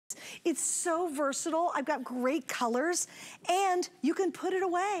It's so versatile. I've got great colors, and you can put it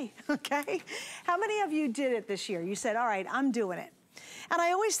away, okay? How many of you did it this year? You said, all right, I'm doing it. And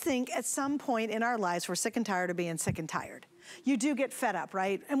I always think at some point in our lives, we're sick and tired of being sick and tired. You do get fed up,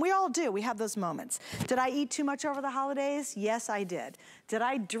 right? And we all do, we have those moments. Did I eat too much over the holidays? Yes, I did. Did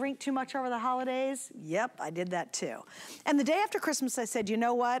I drink too much over the holidays? Yep, I did that too. And the day after Christmas, I said, you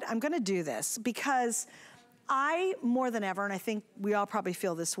know what? I'm gonna do this because I, more than ever, and I think we all probably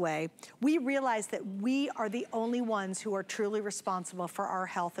feel this way, we realize that we are the only ones who are truly responsible for our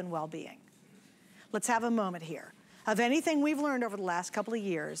health and well-being. Let's have a moment here. Of anything we've learned over the last couple of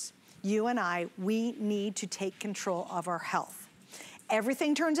years, you and I, we need to take control of our health.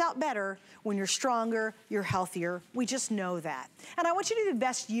 Everything turns out better when you're stronger, you're healthier. We just know that. And I want you to be the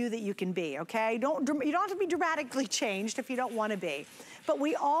best you that you can be, okay? You don't have to be dramatically changed if you don't want to be. But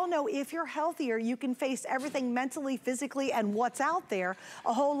we all know if you're healthier, you can face everything mentally, physically, and what's out there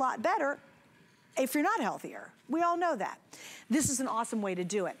a whole lot better if you're not healthier. We all know that. This is an awesome way to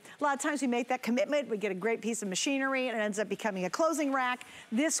do it. A lot of times we make that commitment, we get a great piece of machinery, and it ends up becoming a closing rack.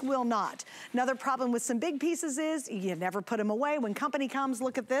 This will not. Another problem with some big pieces is you never put them away. When company comes,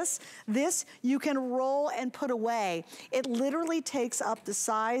 look at this. This you can roll and put away. It literally takes up the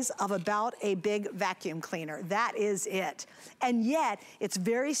size of about a big vacuum cleaner. That is it. And yet, it's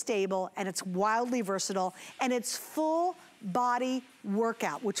very stable, and it's wildly versatile, and it's full body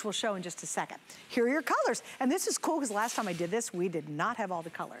workout, which we'll show in just a second. Here are your colors. And this is cool because last time I did this, we did not have all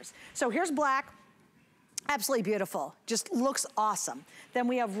the colors. So here's black, absolutely beautiful, just looks awesome. Then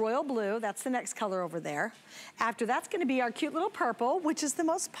we have royal blue, that's the next color over there. After that's gonna be our cute little purple, which is the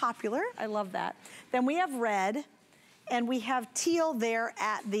most popular, I love that. Then we have red, and we have teal there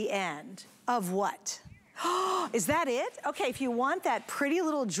at the end. Of what? Is that it? Okay, if you want that pretty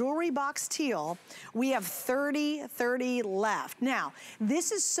little jewelry box teal, we have 30 left. Now,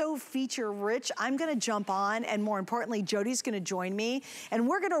 this is so feature rich, I'm gonna jump on, and more importantly, Jody's gonna join me, and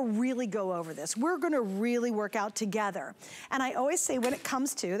we're gonna really go over this. We're gonna really work out together. And I always say when it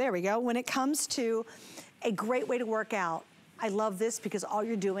comes to, there we go, when it comes to a great way to work out, I love this because all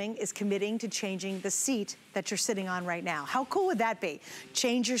you're doing is committing to changing the seat that you're sitting on right now. How cool would that be?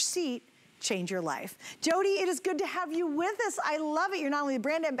 Change your seat, change your life. Jody, it is good to have you with us. I love it. You're not only the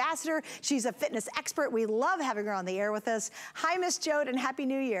brand ambassador, she's a fitness expert. We love having her on the air with us. Hi, Miss Jode, and Happy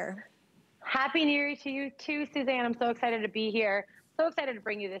New Year. Happy New Year to you too, Suzanne. I'm so excited to be here. So excited to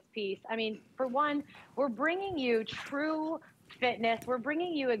bring you this piece. I mean, for one, we're bringing you true fitness. We're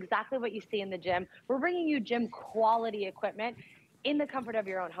bringing you exactly what you see in the gym. We're bringing you gym quality equipment in the comfort of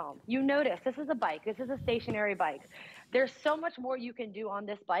your own home. You notice this is a bike. This is a stationary bike. There's so much more you can do on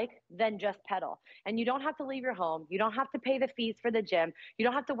this bike than just pedal. And you don't have to leave your home. You don't have to pay the fees for the gym. You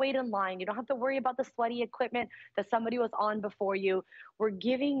don't have to wait in line. You don't have to worry about the sweaty equipment that somebody was on before you. We're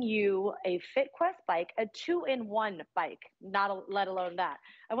giving you a FitQuest bike, a 2-in-1 bike, let alone that.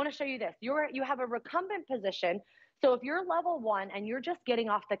 I want to show you this. You have a recumbent position. So if you're level 1 and you're just getting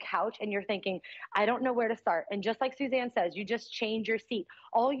off the couch and you're thinking, I don't know where to start. And just like Suzanne says, you just change your seat.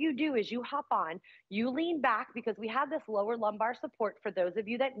 All you do is you hop on, you lean back because we have this lower lumbar support for those of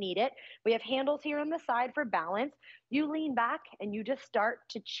you that need it. We have handles here on the side for balance. You lean back and you just start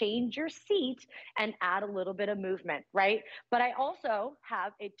to change your seat and add a little bit of movement, right? But I also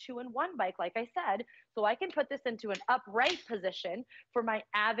have a 2-in-1 bike, like I said, so I can put this into an upright position for my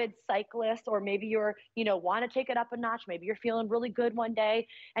avid cyclist, or maybe you're, want to take it up a notch. Maybe you're feeling really good one day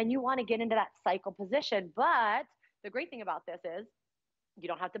and you want to get into that cycle position. But the great thing about this is you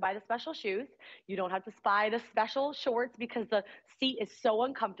don't have to buy the special shoes. You don't have to buy the special shorts because the seat is so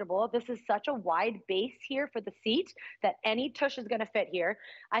uncomfortable. This is such a wide base here for the seat that any tush is going to fit here.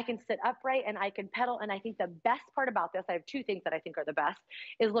 I can sit upright and I can pedal. And I think the best part about this, I have two things that I think are the best,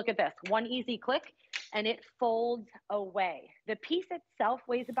 is look at this. One easy click and it folds away. The piece itself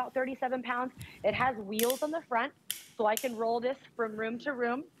weighs about 37 pounds. It has wheels on the front, so I can roll this from room to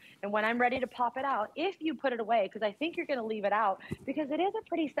room. And when I'm ready to pop it out, if you put it away, because I think you're going to leave it out, because it is a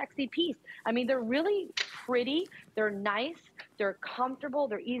pretty sexy piece. I mean, they're really pretty, they're nice, they're comfortable,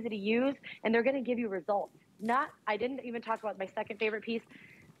 they're easy to use, and they're going to give you results. I didn't even talk about my second favorite piece,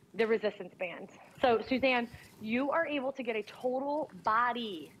 the resistance bands. So Suzanne, you are able to get a total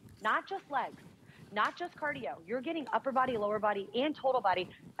body, not just legs, not just cardio. You're getting upper body, lower body, and total body,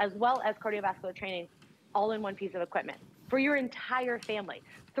 as well as cardiovascular training, all in one piece of equipment for your entire family.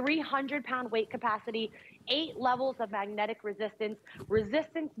 300-pound weight capacity, 8 levels of magnetic resistance,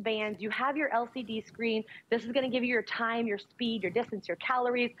 resistance bands. You have your LCD screen. This is going to give you your time, your speed, your distance, your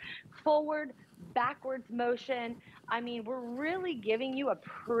calories, forward, backwards motion. I mean, we're really giving you a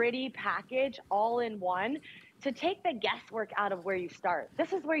pretty package all in one. to take the guesswork out of where you start.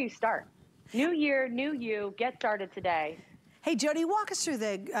 This is where you start. New year, new you, get started today. Hey, Jody, walk us through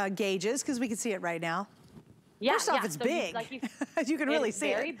the gauges, because we can see it right now. Yeah, First off, it's so big. You can really see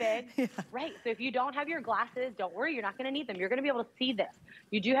it. Very big, yeah. Right. So if you don't have your glasses, don't worry, you're not gonna need them. You're gonna be able to see this.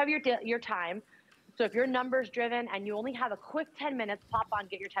 You do have your time. So if you're numbers driven and you only have a quick 10 minutes, pop on,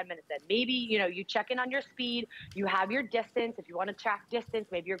 get your 10 minutes in. Maybe, you check in on your speed, you have your distance. If you want to track distance,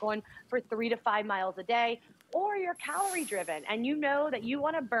 maybe you're going for 3 to 5 miles a day, or you're calorie driven and you know that you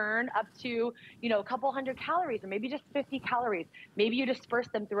want to burn up to, a couple hundred calories or maybe just 50 calories. Maybe you disperse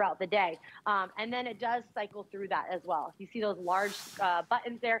them throughout the day. And then it does cycle through that as well. You see those large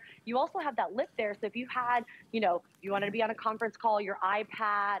buttons there. You also have that lip there. So if you had, you wanted to be on a conference call, your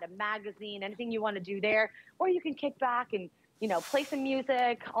iPad, a magazine, anything you want to do there, or you can kick back and, play some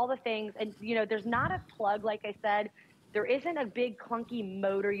music, all the things. And, there's not a plug, like I said. There isn't a big clunky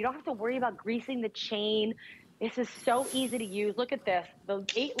motor. You don't have to worry about greasing the chain. This is so easy to use. Look at this, those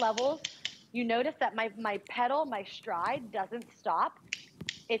 8 levels. You notice that my pedal, my stride doesn't stop.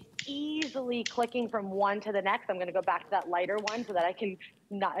 It's easily clicking from one to the next. I'm gonna go back to that lighter one so that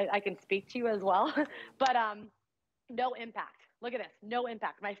I can speak to you as well. But no impact. Look at this, no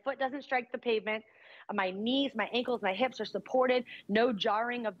impact. My foot doesn't strike the pavement. My knees, my ankles, my hips are supported. No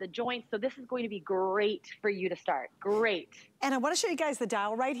jarring of the joints. So this is going to be great for you to start. Great. And I want to show you guys the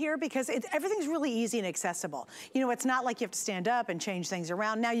dial right here, because everything's really easy and accessible. It's not like you have to stand up and change things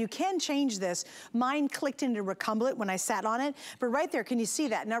around. Now you can change this. Mine clicked into recumbent when I sat on it, but right there, can you see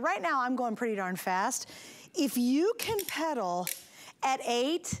that? Now right now I'm going pretty darn fast. If you can pedal at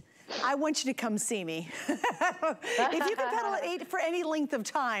 8, I want you to come see me. If you can pedal at 8 for any length of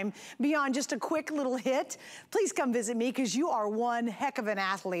time beyond just a quick little hit, please come visit me, because you are one heck of an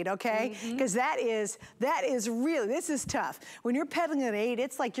athlete, okay? Because that is really, this is tough. When you're pedaling at 8,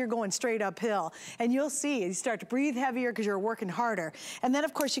 it's like you're going straight uphill, and you'll see you start to breathe heavier because you're working harder. And then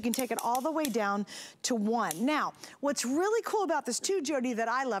of course you can take it all the way down to 1. Now, what's really cool about this too, Jody, that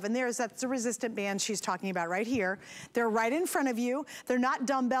I love, and that's the resistant bands she's talking about right here. They're right in front of you. They're not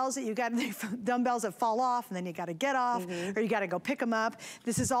dumbbells that you got dumbbells that fall off and then you got to get off, or you got to go pick them up.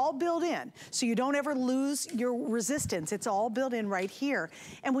 This is all built in, so you don't ever lose your resistance. It's all built in right here.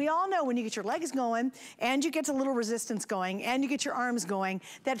 And we all know when you get your legs going and you get a little resistance going and you get your arms going,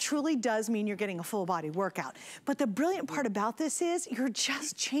 that truly does mean you're getting a full body workout. But the brilliant part about this is you're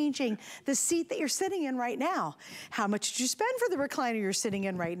just changing the seat that you're sitting in right now. How much did you spend for the recliner you're sitting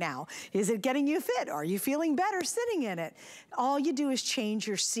in right now? Is it getting you fit? Are you feeling better sitting in it? All you do is change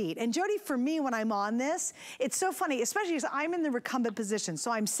your seat. And Jody, for me, when I'm on this, it's so funny, especially as I'm in the recumbent position. So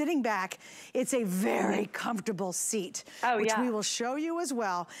I'm sitting back. It's a very comfortable seat, which we will show you as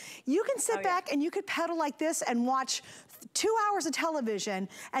well. You can sit back and you could pedal like this and watch 2 hours of television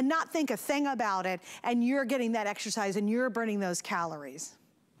and not think a thing about it. And you're getting that exercise and you're burning those calories.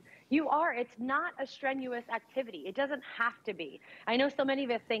 You are. It's not a strenuous activity. It doesn't have to be. I know so many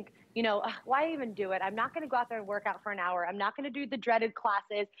of us think, why even do it? I'm not going to go out there and work out for an hour. I'm not going to do the dreaded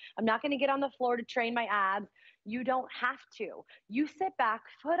classes. I'm not going to get on the floor to train my abs. You don't have to. You sit back,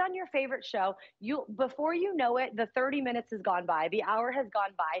 put on your favorite show. Before you know it, the 30 minutes has gone by, the hour has gone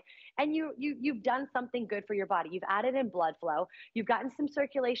by, and you've done something good for your body. You've added in blood flow. You've gotten some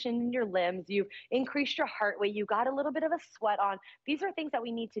circulation in your limbs. You've increased your heart rate. You got a little bit of a sweat on. These are things that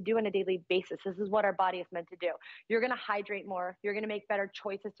we need to do on a daily basis. This is what our body is meant to do. You're going to hydrate more. You're going to make better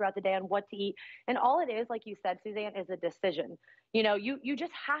choices throughout the day on what to eat. And all it is, like you said, Suzanne, is a decision. You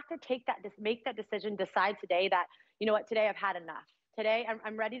just have to make that decision, decide today that, you know what, today I've had enough. Today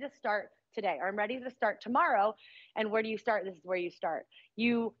I'm ready to start today, or I'm ready to start tomorrow. And where do you start? This is where you start.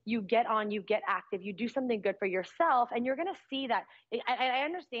 You get on, you get active, you do something good for yourself, and you're going to see that. I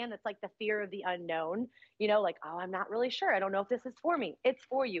understand that's like the fear of the unknown, like, oh, I'm not really sure. I don't know if this is for me. It's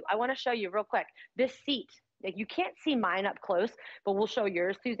for you. I want to show you real quick. This seat, you can't see mine up close, but we'll show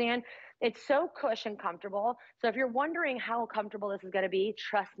yours, Suzanne. It's so cush and comfortable. So if you're wondering how comfortable this is going to be,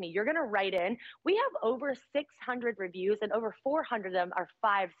 trust me, you're going to write in. We have over 600 reviews and over 400 of them are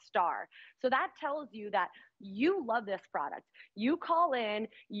 5-star. So that tells you that you love this product. You call in,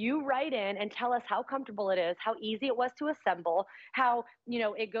 you write in and tell us how comfortable it is, how easy it was to assemble, how,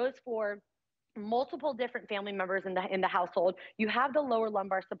 it goes for multiple different family members in the household. You have the lower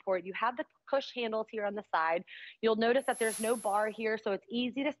lumbar support. You have the cush handles here on the side. You'll notice that there's no bar here, so it's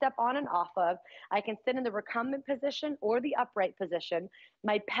easy to step on and off of. I can sit in the recumbent position or the upright position.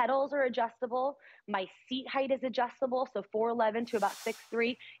 My pedals are adjustable. My seat height is adjustable, so 4'11" to about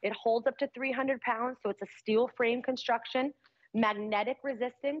 6'3". It holds up to 300 pounds, so it's a steel frame construction. Magnetic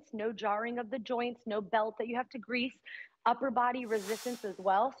resistance, no jarring of the joints, no belt that you have to grease. Upper body resistance as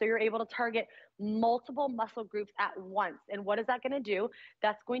well, so you're able to target multiple muscle groups at once. And what is that going to do?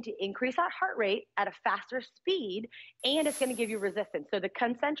 That's going to increase that heart rate at a faster speed, and it's going to give you resistance. So the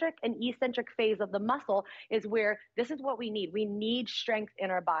concentric and eccentric phase of the muscle is where this is what we need. We need strength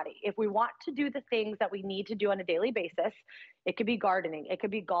in our body. If we want to do the things that we need to do on a daily basis, it could be gardening, it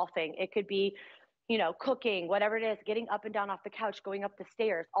could be golfing, it could be, you know, cooking, whatever it is, getting up and down off the couch, going up the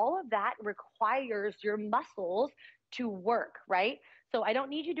stairs. All of that requires your muscles to work, right? So I don't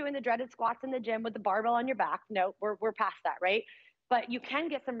need you doing the dreaded squats in the gym with the barbell on your back. No, we're past that, right? But you can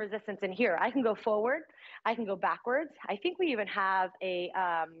get some resistance in here. I can go forward, I can go backwards. I think we even have a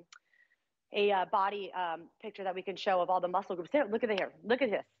body picture that we can show of all the muscle groups. There, look at here, look at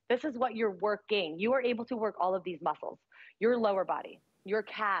this. This is what you're working. You are able to work all of these muscles. Your lower body, your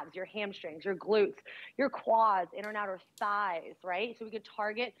calves, your hamstrings, your glutes, your quads, inner and outer thighs, right? So we can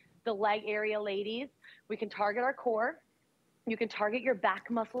target the leg area, ladies. We can target our core. You can target your back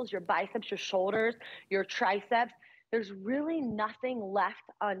muscles, your biceps, your shoulders, your triceps. There's really nothing left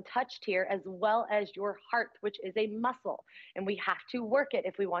untouched here, as well as your heart, which is a muscle. And we have to work it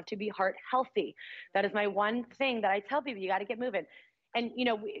if we want to be heart healthy. That is my one thing that I tell people, you got to get moving. And, you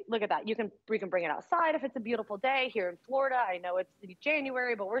know, look at that. We can bring it outside if it's a beautiful day here in Florida. I know it's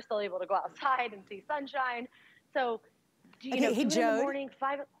January, but we're still able to go outside and see sunshine. So, you know, hey, in the morning,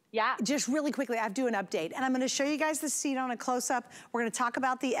 5. Yeah. Just really quickly, I have to do an update. And I'm gonna show you guys the seat on a close-up. We're gonna talk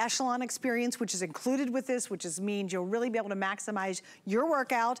about the Echelon experience, which is included with this, which means you'll really be able to maximize your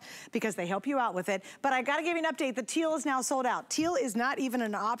workout because they help you out with it. But I gotta give you an update. The teal is now sold out. Teal is not even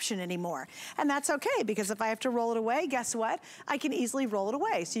an option anymore. And that's okay, because if I have to roll it away, guess what? I can easily roll it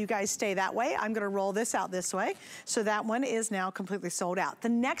away. So you guys stay that way. I'm gonna roll this out this way. So that one is now completely sold out. The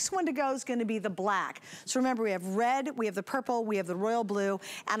next one to go is gonna be the black. So remember, we have red, we have the purple, we have the royal blue,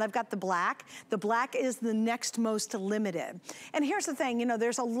 and I've got the black. The black is the next most limited. And here's the thing, you know,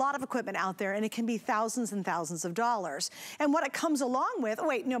 there's a lot of equipment out there and it can be thousands and thousands of dollars. And what it comes along with, oh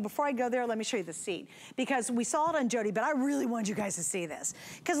wait, no, before I go there, let me show you the seat. Because we saw it on Jody, but I really want you guys to see this.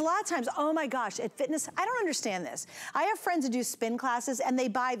 Because a lot of times, oh my gosh, at fitness, I don't understand this. I have friends who do spin classes and they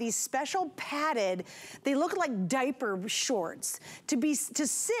buy these special padded, they look like diaper shorts to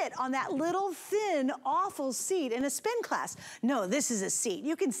sit on that little thin, awful seat in a spin class. No, this is a seat.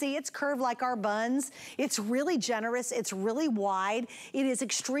 You can see it's curved like our buns. It's really generous. It's really wide. It is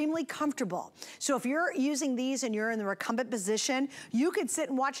extremely comfortable. So if you're using these and you're in the recumbent position, you could sit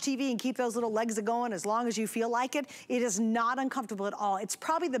and watch TV and keep those little legs going as long as you feel like it. It is not uncomfortable at all. It's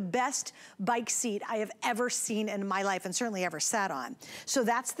probably the best bike seat I have ever seen in my life and certainly ever sat on. So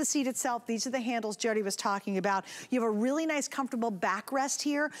that's the seat itself. These are the handles Jody was talking about. You have a really nice comfortable backrest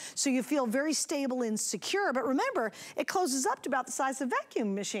here, so you feel very stable and secure. But remember, it closes up to about the size of a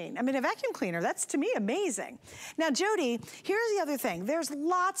vacuum machine. I mean, a vacuum cleaner, that's to me amazing. Now, Jody, here's the other thing. There's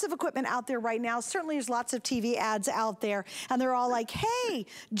lots of equipment out there right now. Certainly there's lots of TV ads out there, and they're all like, hey,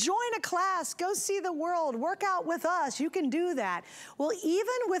 join a class, go see the world, work out with us, you can do that. Well,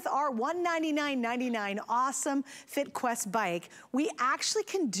 even with our $199.99 awesome FitQuest bike, we actually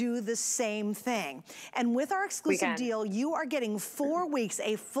can do the same thing. And with our exclusive deal, you are getting 4 weeks,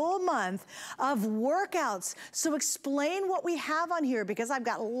 a full month of workouts. So explain what we have on here, because I've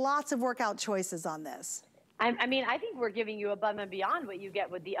got lots of workout choices on this. I mean, I think we're giving you above and beyond what you get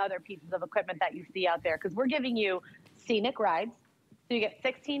with the other pieces of equipment that you see out there, because we're giving you scenic rides. So you get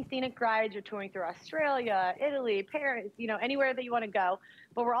 16 scenic rides. You're touring through Australia, Italy, Paris, you know, anywhere that you want to go.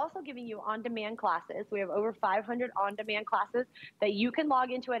 But we're also giving you on-demand classes. We have over 500 on-demand classes that you can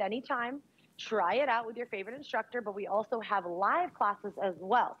log into at any time. Try it out with your favorite instructor, but we also have live classes as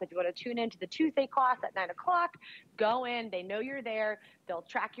well. So if you want to tune into the Tuesday class at 9 o'clock, go in, they know you're there, they'll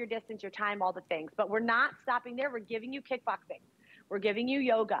track your distance, your time, all the things. But we're not stopping there. We're giving you kickboxing. We're giving you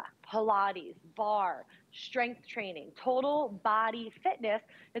yoga, Pilates, bar, strength training, total body fitness.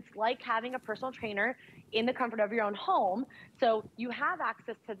 It's like having a personal trainer in the comfort of your own home. So you have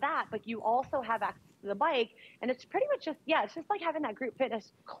access to that, but you also have access to the bike, and it's pretty much just, yeah, it's just like having that group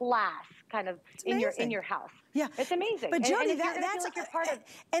fitness class kind of in your house. Yeah, it's amazing. But Jody, and that's like you're part of,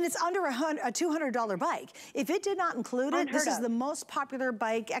 and it's under a $200 bike. If it did not include it, this is the most popular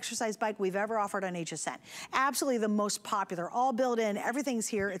bike, exercise bike we've ever offered on HSN. Absolutely the most popular, all built in, everything's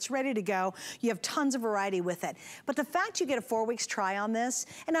here, it's ready to go. You have tons of variety. variety with it. But the fact you get a 4 weeks try on this,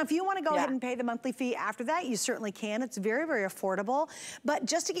 and now if you want to go ahead and pay the monthly fee after that, you certainly can. It's very, very affordable. But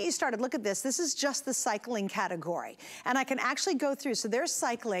just to get you started, look at this. This is just the cycling category. And I can actually go through. So there's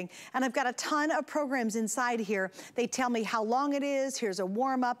cycling, and I've got a ton of programs inside here. They tell me how long it is. Here's a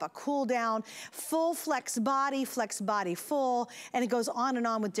warm up, a cool down, full flex body full, and it goes on and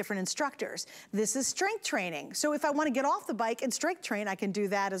on with different instructors. This is strength training. So if I want to get off the bike and strength train, I can do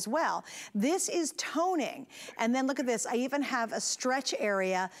that as well. This is toning. And then look at this. I even have a stretch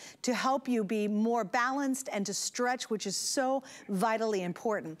area to help you be more balanced and to stretch, which is so vitally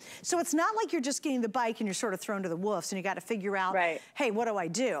important. So it's not like you're just getting the bike and you're sort of thrown to the wolves and you got to figure out, hey, what do I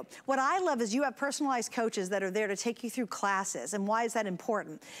do? What I love is you have personalized coaches that are there to take you through classes. And why is that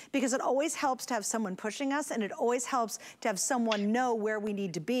important? Because it always helps to have someone pushing us, and it always helps to have someone know where we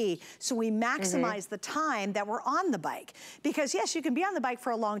need to be, so we maximize the time that we're on the bike. Because yes, you can be on the bike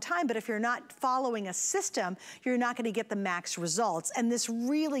for a long time, but if you're not following a system, you're not going to get the max results. And this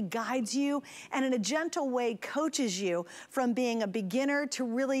really guides you and in a gentle way coaches you from being a beginner to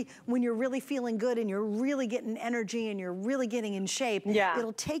really, when you're really feeling good and you're really getting energy and you're really getting in shape,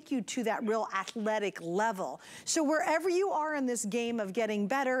 it'll take you to that real athletic level. So wherever you are in this game of getting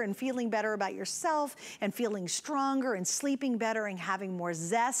better and feeling better about yourself and feeling stronger and sleeping better and having more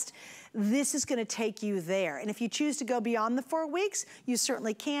zest, this is going to take you there. And if you choose to go beyond the 4 weeks, you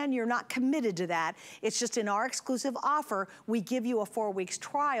certainly can. You're not committed to that. It's just in our exclusive offer, we give you a 4 weeks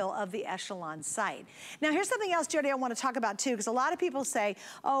trial of the Echelon site. Now, here's something else, Jody, I want to talk about too, because a lot of people say,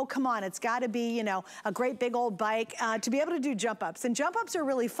 oh, come on, it's got to be, you know, a great big old bike to be able to do jump ups. And jump ups are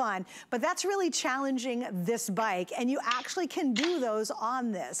really fun, but that's really challenging this bike. And you actually can do those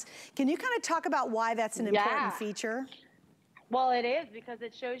on this. Can you kind of talk about why that's an important feature? Well, it is, because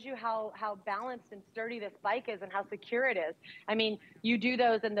it shows you how balanced and sturdy this bike is and how secure it is. I mean, you do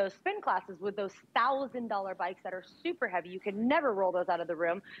those in those spin classes with those $1,000 bikes that are super heavy. You can never roll those out of the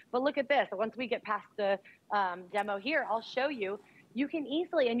room. But look at this. Once we get past the demo here, I'll show you. You can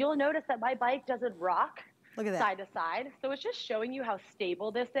easily, and you'll notice that my bike doesn't rock. Look at that. Side to side. So it's just showing you how stable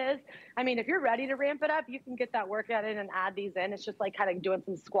this is. I mean, if you're ready to ramp it up, you can get that workout in and add these in. It's just like kind of doing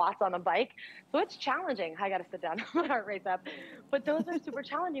some squats on a bike. So it's challenging. I got to sit down. My heart rate's up. But those are super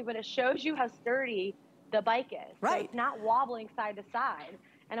challenging, but it shows you how sturdy the bike is. Right. So it's not wobbling side to side.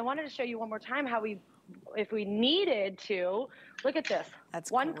 And I wanted to show you one more time how if we needed to, look at this. That's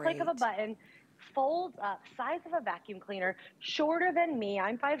one click of a button, folds up, size of a vacuum cleaner, shorter than me,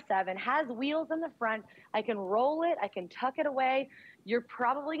 I'm 5'7", has wheels in the front. I can roll it, I can tuck it away. You're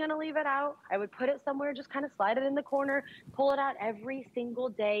probably gonna leave it out. I would put it somewhere, just kind of slide it in the corner, pull it out every single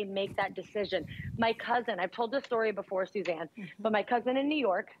day, make that decision. My cousin, I've told this story before, Suzanne, but my cousin in New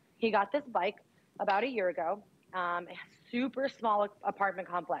York, he got this bike about a year ago, a super small apartment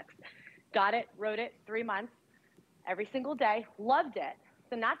complex. Got it, rode it 3 months, every single day, loved it.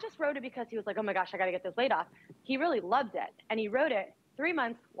 So not just rode it because he was like, oh my gosh, I got to get this weight off. He really loved it. And he rode it 3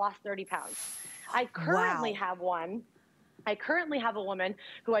 months, lost 30 pounds. I currently have one. I currently have a woman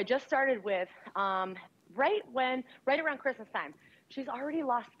who I just started with right around Christmas time. She's already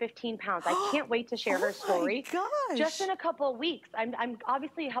lost 15 pounds. I can't wait to share her story. Oh my gosh. Just in a couple of weeks. I'm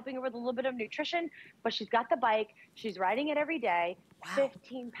obviously helping her with a little bit of nutrition, but she's got the bike. She's riding it every day.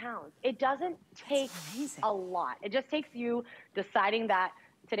 15 pounds. It doesn't take a lot. It just takes you deciding that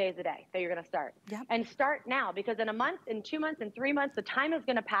today's the day that you're going to start. And start now, because in a month, in 2 months, in 3 months, the time is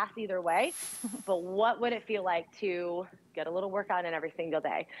going to pass either way. But what would it feel like to get a little workout in every single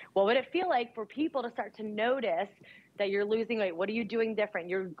day? What would it feel like for people to start to notice that you're losing weight? What are you doing different?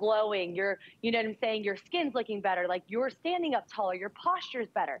 You're glowing. You're, you know what I'm saying? Your skin's looking better. Like you're standing up taller. Your posture's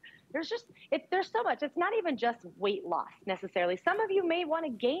better. There's just, there's so much. It's not even just weight loss necessarily. Some of you may want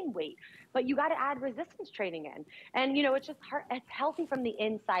to gain weight, but you got to add resistance training in. And, you know, it's just hard. It's healthy from the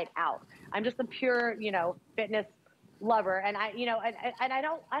inside out. I'm just a pure, you know, fitness lover. And I, you know, and I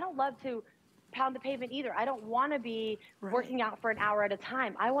don't love to pound the pavement either. I don't want to be working out for an hour at a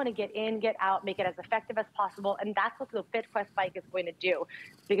time. I want to get in, get out, make it as effective as possible. And that's what the FitQuest bike is going to do,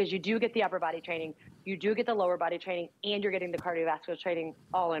 because you do get the upper body training, you do get the lower body training, and you're getting the cardiovascular training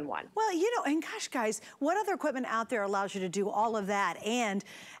all in one. Well, you know, and gosh, guys, what other equipment out there allows you to do all of that and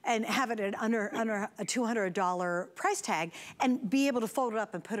have it at under a $200 price tag and be able to fold it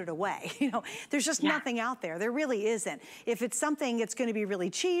up and put it away? You know, there's just nothing out there. There really isn't. If it's something, it's going to be really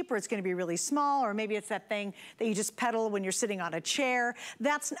cheap or it's going to be really small. small, or maybe it's that thing that you just pedal when you're sitting on a chair.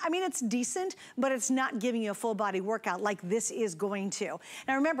 I mean, it's decent, but it's not giving you a full body workout like this is going to.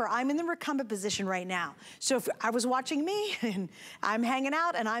 Now remember, I'm in the recumbent position right now. So if I was watching me and I'm hanging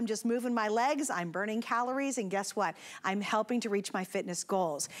out and I'm just moving my legs, I'm burning calories, and guess what? I'm helping to reach my fitness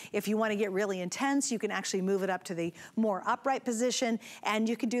goals. If you want to get really intense, you can actually move it up to the more upright position, and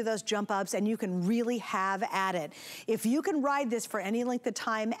you can do those jump ups, and you can really have at it. If you can ride this for any length of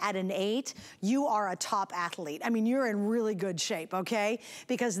time at an 8, you are a top athlete. I mean, you're in really good shape, okay?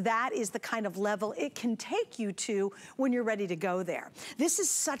 Because that is the kind of level it can take you to when you're ready to go there. This is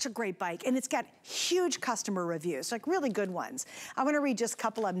such a great bike, and it's got huge customer reviews, like really good ones. I'm gonna read just a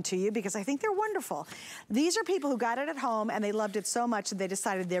couple of them to you because I think they're wonderful. These are people who got it at home and they loved it so much that they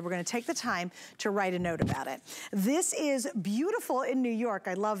decided they were gonna take the time to write a note about it. This is beautiful in New York.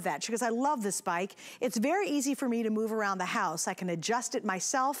 I love that because I love this bike. It's very easy for me to move around the house. I can adjust it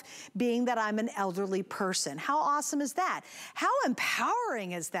myself, being that I'm an elderly person. How awesome is that? How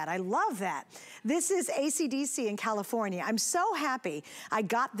empowering is that? I love that. This is AC/DC in California. I'm so happy I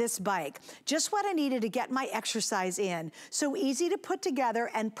got this bike. Just what I needed to get my exercise in. So easy to put together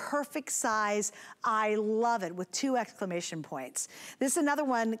and perfect size. I love it, with 2 exclamation points. This is another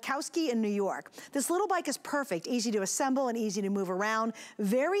one, Kowski in New York. This little bike is perfect, easy to assemble and easy to move around.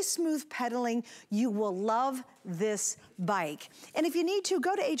 Very smooth pedaling. You will love this bike. And if you need to,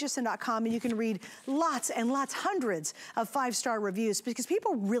 go to hsn.com and you can read lots and lots, hundreds of 5-star reviews because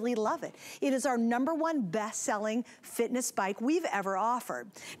people really love it. It is our #1 best-selling fitness bike we've ever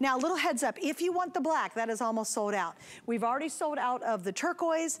offered. Now, a little heads up, if you want the black, that is almost sold out. We've already sold out of the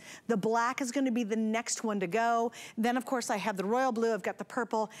turquoise. The black is gonna be the next one to go. Then, of course, I have the royal blue, I've got the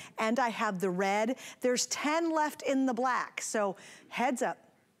purple, and I have the red. There's 10 left in the black, so heads up.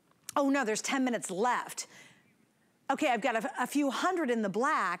 Oh no, there's 10 minutes left. Okay, I've got a few hundred in the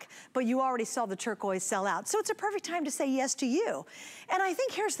black, but you already saw the turquoise sell out. So it's a perfect time to say yes to you. And I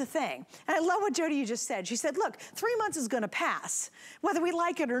think here's the thing, and I love what Jody you just said. She said, look, 3 months is gonna pass, whether we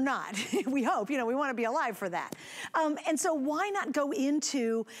like it or not. We hope, you know, we wanna be alive for that. And so why not go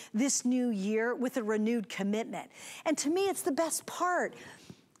into this new year with a renewed commitment? And to me, it's the best part.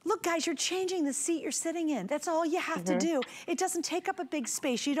 Look, guys, you're changing the seat you're sitting in. That's all you have to do. It doesn't take up a big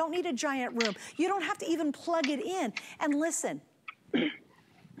space. You don't need a giant room. You don't have to even plug it in. And listen, it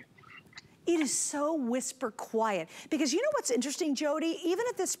is so whisper quiet. Because you know what's interesting, Jody? Even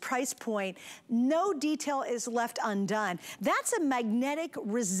at this price point, no detail is left undone. That's a magnetic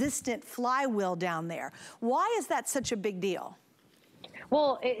resistant flywheel down there. Why is that such a big deal?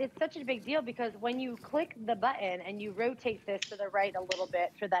 Well, it's such a big deal because when you click the button and you rotate this to the right a little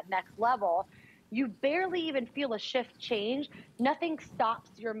bit for that next level, you barely even feel a shift change. Nothing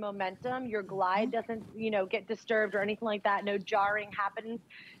stops your momentum. Your glide doesn't, you know, get disturbed or anything like that. No jarring happens.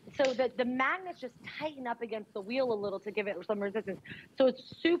 So that the magnets just tighten up against the wheel a little to give it some resistance. So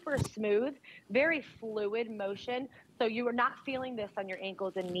it's super smooth, very fluid motion. So you are not feeling this on your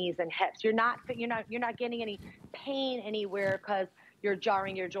ankles and knees and hips. You're not getting any pain anywhere because you're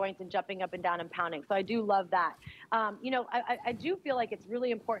jarring your joints and jumping up and down and pounding. So I do love that. You know, I do feel like it's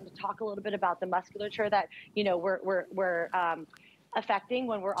really important to talk a little bit about the musculature that, you know, we're affecting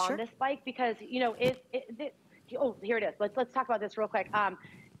when we're on this bike because, you know, oh, here it is. Let's talk about this real quick.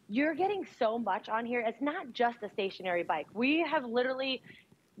 You're getting so much on here. It's not just a stationary bike. We have literally,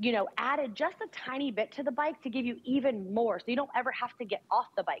 you know, added just a tiny bit to the bike to give you even more. So you don't ever have to get off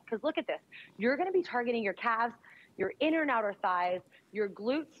the bike. Because look at this. You're going to be targeting your calves, your inner and outer thighs, your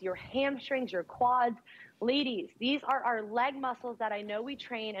glutes, your hamstrings, your quads. Ladies, these are our leg muscles that I know we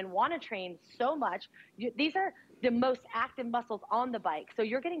train and want to train so much. These are the most active muscles on the bike. So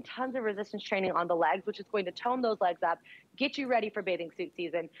you're getting tons of resistance training on the legs, which is going to tone those legs up, get you ready for bathing suit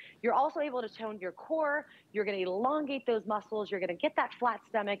season. You're also able to tone your core. You're going to elongate those muscles. You're going to get that flat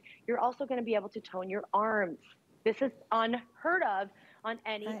stomach. You're also going to be able to tone your arms. This is unheard of on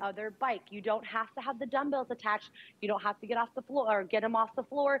any other bike. You don't have to have the dumbbells attached. You don't have to get off the floor or get them off the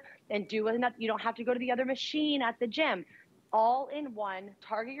floor and do enough. You don't have to go to the other machine at the gym. All in one,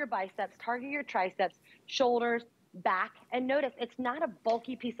 target your biceps, target your triceps, shoulders, back, and notice it's not a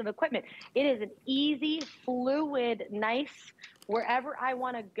bulky piece of equipment. It is an easy, fluid, nice, wherever I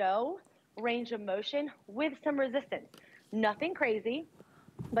want to go, range of motion with some resistance. Nothing crazy,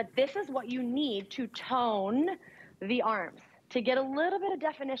 but this is what you need to tone the arms, to get a little bit of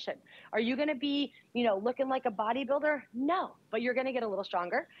definition. Are you gonna be, you know, looking like a bodybuilder? No, but you're gonna get a little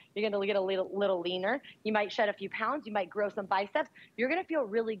stronger. You're gonna get a little leaner. You might shed a few pounds. You might grow some biceps. You're gonna feel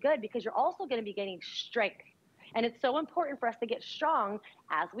really good because you're also gonna be gaining strength. And it's so important for us to get strong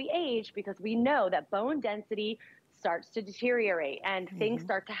as we age because we know that bone density starts to deteriorate and things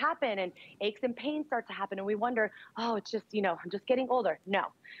start to happen and aches and pains start to happen. And we wonder, oh, it's just, you know, I'm just getting older. No,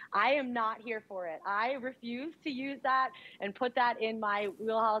 I am not here for it. I refuse to use that and put that in my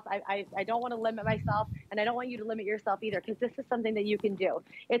wheelhouse. I don't want to limit myself, and I don't want you to limit yourself either, because this is something that you can do.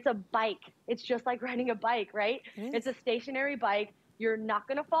 It's a bike. It's just like riding a bike, right? It's a stationary bike. You're not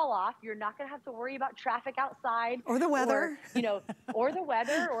going to fall off. You're not going to have to worry about traffic outside. Or the weather. Or, you know, or the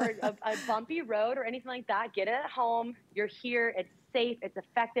weather, or a bumpy road or anything like that. Get it at home. You're here. It's safe, it's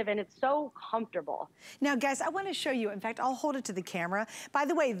effective, and it's so comfortable. Now, guys, I want to show you. In fact, I'll hold it to the camera. By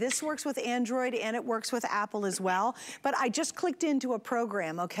the way, this works with Android and it works with Apple as well. But I just clicked into a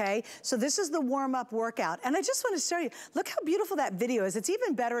program, okay? So this is the warm-up workout. And I just want to show you, look how beautiful that video is. It's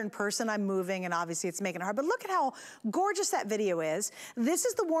even better in person. I'm moving, and obviously it's making it hard. But look at how gorgeous that video is. This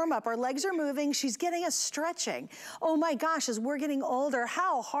is the warm-up. Our legs are moving. She's getting us stretching. Oh my gosh, as we're getting older,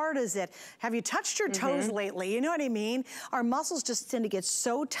 how hard is it? Have you touched your toes lately? You know what I mean? Our muscles just tend to get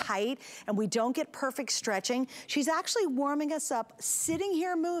so tight and we don't get perfect stretching. She's actually warming us up, sitting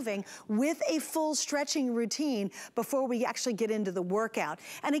here moving with a full stretching routine before we actually get into the workout.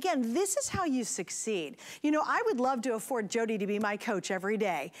 And again, this is how you succeed. You know, I would love to afford Jody to be my coach every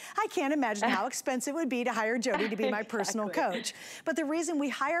day. I can't imagine how expensive it would be to hire Jody to be my personal coach. But the reason we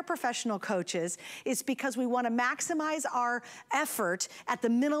hire professional coaches is because we want to maximize our effort at the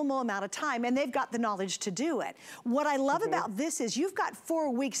minimal amount of time, and they've got the knowledge to do it. What I love about this is you've got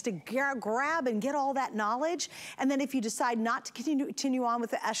 4 weeks to grab and get all that knowledge, and then if you decide not to continue on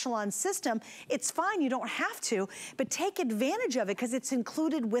with the Echelon system, it's fine, you don't have to, but take advantage of it because it's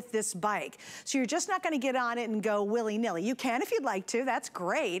included with this bike. So you're just not going to get on it and go willy-nilly. You can if you'd like to, that's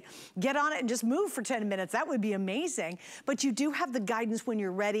great. Get on it and just move for 10 minutes, that would be amazing, but you do have the guidance when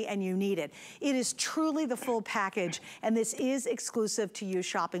you're ready and you need it. It is truly the full package, and this is exclusive to you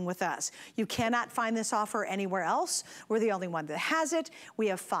shopping with us. You cannot find this offer anywhere else. We're the only one that has it. We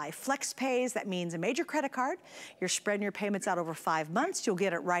have 5 flex pays. That means a major credit card. You're spreading your payments out over 5 months. You'll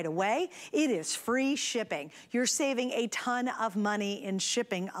get it right away. It is free shipping. You're saving a ton of money in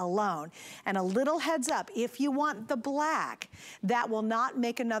shipping alone. And a little heads up, if you want the black, that will not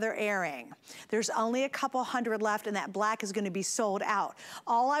make another airing. There's only a couple hundred left, and that black is going to be sold out.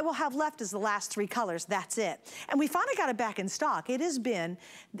 All I will have left is the last 3 colors. That's it. And we finally got it back in stock. It has been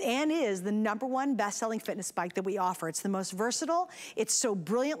and is the #1 best-selling fitness bike that we offer. It's the most versatile. It's so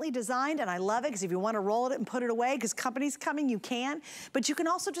brilliantly designed, and I love it because if you want to roll it and put it away because company's coming, you can. But you can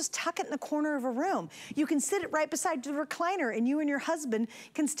also just tuck it in the corner of a room. You can sit it right beside the recliner, and you and your husband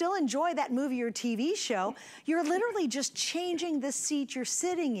can still enjoy that movie or TV show. You're literally just changing the seat you're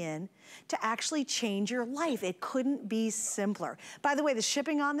sitting in to actually change your life. It couldn't be simpler. By the way, the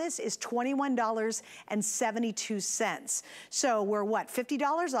shipping on this is $21.72. So we're what,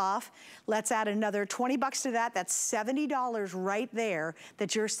 $50 off? Let's add another 20 bucks to that. That's $70 right there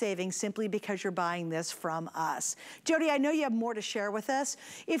that you're saving simply because you're buying this from us. Jody, I know you have more to share with us.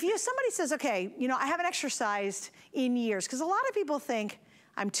 If somebody says, okay, you know, I haven't exercised in years, because a lot of people think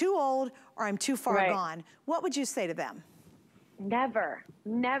I'm too old or I'm too far gone. What would you say to them? Never,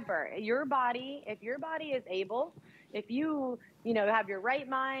 never. Your body, if your body is able, if you have your right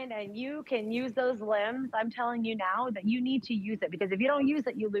mind and you can use those limbs, I'm telling you now that you need to use it, because if you don't use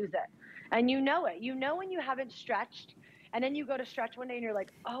it, you lose it. And you know it. You know when you haven't stretched, and then you go to stretch one day and you're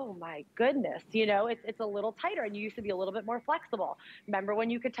like, oh my goodness, you know, it's a little tighter, and you used to be a little bit more flexible. Remember when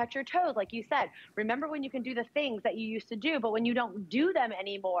you could touch your toes, like you said. Remember when you can do the things that you used to do, but when you don't do them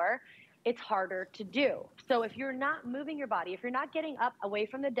anymore, it's harder to do. So if you're not moving your body, if you're not getting up away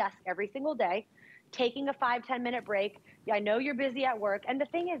from the desk every single day, taking a 5-10 minute break, I know you're busy at work. And the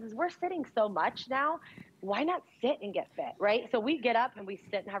thing is we're sitting so much now, why not sit and get fit, right? So we get up and we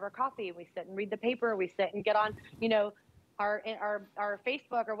sit and have our coffee, and we sit and read the paper, we sit and get on, you know, our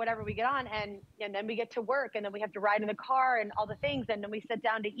Facebook or whatever we get on, and then we get to work, and then we have to ride in the car and all the things, and then we sit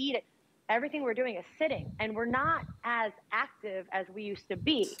down to eat it. Everything we're doing is sitting, and we're not as active as we used to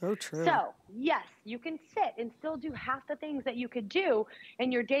be. So true. So yes, you can sit and still do half the things that you could do in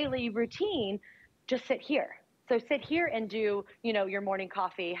your daily routine. Just sit here. So sit here and do, you know, your morning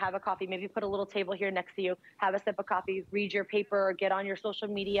coffee, have a coffee, maybe put a little table here next to you, have a sip of coffee, read your paper, or get on your social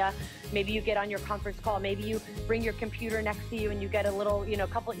media. Maybe you get on your conference call. Maybe you bring your computer next to you and you get a little, you know,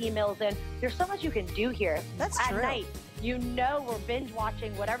 couple emails in. There's so much you can do here. That's true. At night, you know, we're binge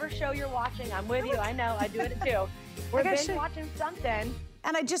watching whatever show you're watching. I'm with you. I know. I do it too. We're binge watching something.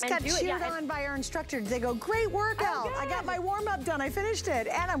 And I just got cheered on by our instructor. They go, great workout. I got my warm-up done. I finished it.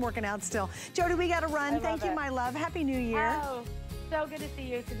 And I'm working out still. Jody, we got to run. Thank you, my love. Happy New Year. Oh, So good to see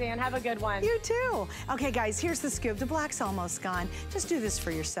you, Suzanne. Have a good one. You too. Okay, guys, here's the scoop. The black's almost gone. Just do this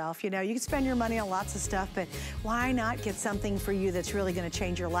for yourself. You know, you can spend your money on lots of stuff, but why not get something for you that's really going to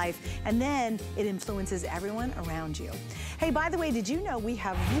change your life? And then it influences everyone around you. Hey, by the way, did you know we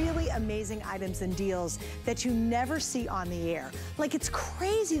have really amazing items and deals that you never see on the air? Like, it's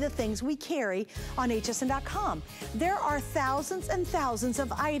crazy the things we carry on hsn.com. There are thousands and thousands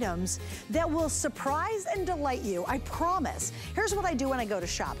of items that will surprise and delight you, I promise. Here's what I do when I go to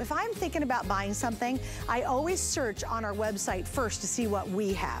shop. If I'm thinking about buying something, I always search on our website first to see what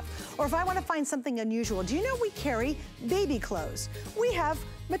we have. Or if I want to find something unusual, do you know we carry baby clothes? We have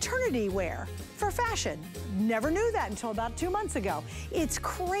maternity wear for fashion. Never knew that until about 2 months ago. It's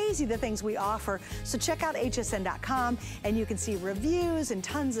crazy the things we offer. So check out hsn.com and you can see reviews and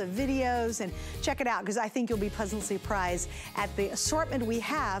tons of videos, and check it out because I think you'll be pleasantly surprised at the assortment we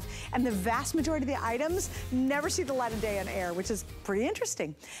have, and the vast majority of the items never see the light of day on air, which is pretty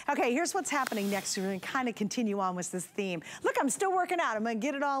interesting. Okay, here's what's happening next. We're going to kind of continue on with this theme. Look, I'm still working out. I'm going to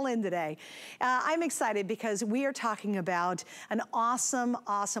get it all in today. I'm excited because we are talking about an awesome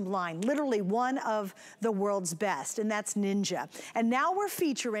line, literally one of the world's best, and that's Ninja. And now we're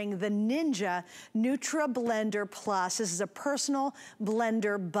featuring the Ninja Nutra Blender Plus. This is a personal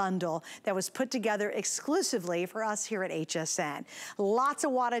blender bundle that was put together exclusively for us here at HSN. Lots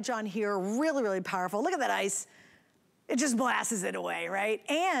of wattage on here, really, really powerful. Look at that ice. It just blasts it away, right?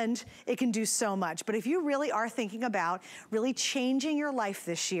 And it can do so much. But if you really are thinking about really changing your life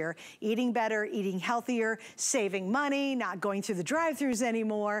this year, eating better, eating healthier, saving money, not going through the drive-thrus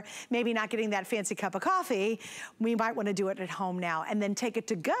anymore, maybe not getting that fancy cup of coffee, we might want to do it at home now and then take it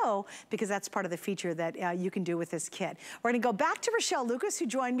to go, because that's part of the feature that you can do with this kit. We're going to go back to Rochelle Lucas, who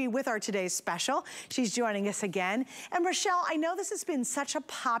joined me with our today's special. She's joining us again. And Rochelle, I know this has been such a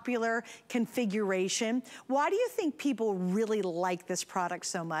popular configuration. Why do you think people really like this product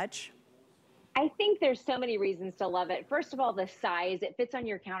so much? I think there's so many reasons to love it. First of all, the size, it fits on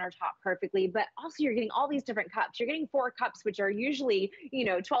your countertop perfectly, but also you're getting all these different cups. You're getting 4 cups, which are usually, you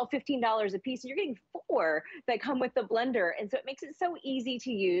know, $12, $15 a piece. And you're getting 4 that come with the blender. And so it makes it so easy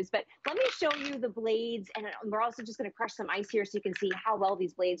to use. But let me show you the blades. And we're also just going to crush some ice here so you can see how well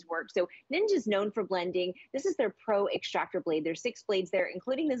these blades work. So Ninja's known for blending. This is their Pro Extractor blade. There's 6 blades there,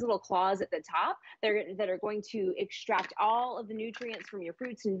 including these little claws at the top that are going to extract all of the nutrients from your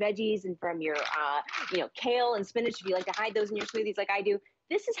fruits and veggies and from your you know, kale and spinach, if you like to hide those in your smoothies like I do.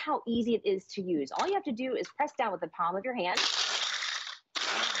 This is how easy it is to use. All you have to do is press down with the palm of your hand.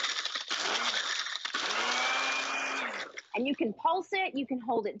 And you can pulse it, you can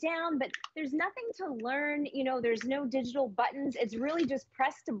hold it down, but there's nothing to learn. You know, there's no digital buttons. It's really just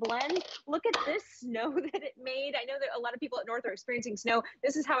press to blend. Look at this snow that it made. I know that a lot of people up north are experiencing snow.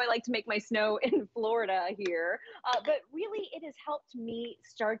 This is how I like to make my snow in Florida here. But really, it has helped me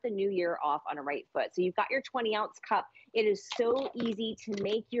start the new year off on a right foot. So you've got your 20-ounce cup. It is so easy to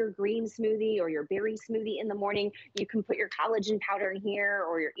make your green smoothie or your berry smoothie in the morning. You can put your collagen powder in here,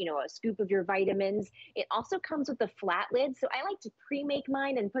 or your, you know, a scoop of your vitamins. It also comes with a flat lid. So I like to pre-make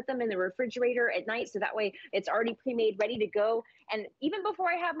mine and put them in the refrigerator at night, so that way it's already pre-made, ready to go. And even before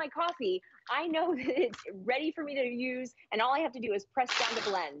I have my coffee, I know that it's ready for me to use, and all I have to do is press down to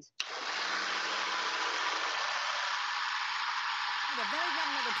blend.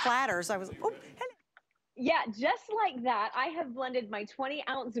 Platters. I was, oh, hello. Yeah, just like that, I have blended my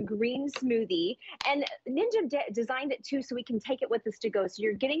 20-ounce green smoothie, and Ninja designed it too so we can take it with us to go. So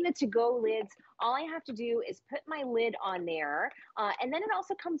you're getting the to-go lids. All I have to do is put my lid on there, and then it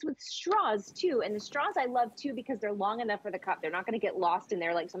also comes with straws too. And the straws I love too because they're long enough for the cup. They're not going to get lost in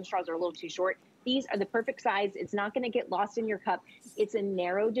there like some straws are a little too short. These are the perfect size. It's not going to get lost in your cup. It's a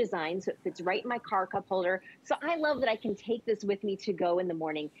narrow design, so it fits right in my car cup holder. So I love that I can take this with me to go in the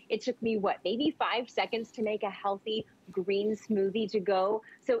morning. It took me, what, maybe 5 seconds to make a healthy green smoothie to go.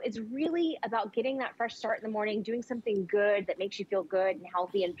 So it's really about getting that fresh start in the morning, doing something good that makes you feel good and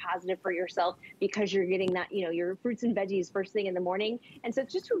healthy and positive for yourself, because you're getting that, you know, your fruits and veggies first thing in the morning. And so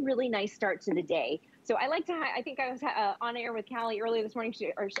it's just a really nice start to the day. So I like to, I think I was on air with Callie earlier this morning,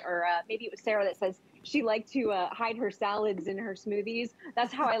 or maybe it was Sarah that says she liked to hide her salads in her smoothies.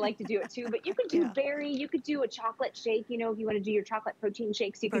 That's how I like to do it too. But you could do berry, you could do a chocolate shake, you know, if you want to do your chocolate protein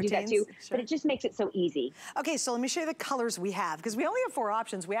shakes, you could do that too. Sure. But it just makes it so easy. Okay, so let me show you the colors we have, because we only have 4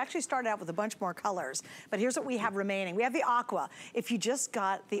 options. We actually started out with a bunch more colors, but here's what we have remaining. We have the aqua. If you just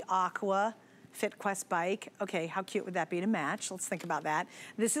got the aqua FitQuest bike. Okay, how cute would that be to match? Let's think about that.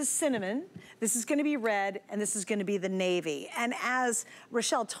 This is cinnamon, this is gonna be red, and this is gonna be the navy. And as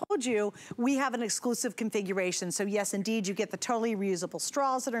Rochelle told you, we have an exclusive configuration. So yes, indeed, you get the totally reusable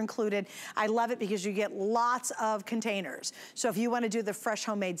straws that are included. I love it because you get lots of containers. So if you wanna do the fresh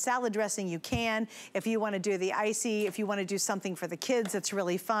homemade salad dressing, you can. If you wanna do the icy, if you wanna do something for the kids, it's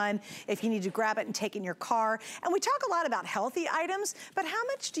really fun. If you need to grab it and take it in your car. And we talk a lot about healthy items, but how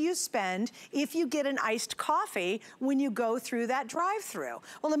much do you spend if you get an iced coffee when you go through that drive-through?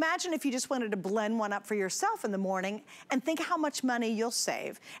 Well, imagine if you just wanted to blend one up for yourself in the morning and think how much money you'll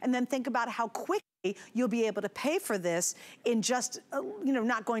save. And then think about how quickly you'll be able to pay for this in just, you know,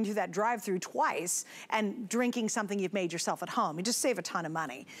 not going through that drive-through twice and drinking something you've made yourself at home. You just save a ton of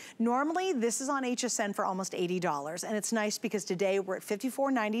money. Normally, this is on HSN for almost $80, and it's nice because today we're at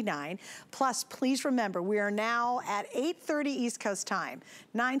 $54.99. Plus, please remember, we are now at 8:30 East Coast time,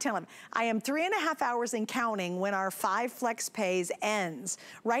 9, 10, 11. I am 3.5 hours and counting when our 5 Flex Pays ends.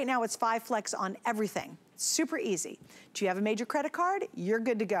 Right now, it's 5 Flex on everything. Super easy. Do you have a major credit card? You're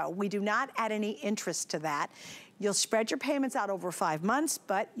good to go. We do not add any interest to that. You'll spread your payments out over 5 months,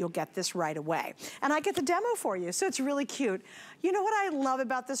 but you'll get this right away. And I get the demo for you, so it's really cute. You know what I love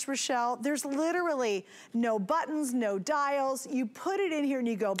about this, Rochelle? There's literally no buttons, no dials. You put it in here and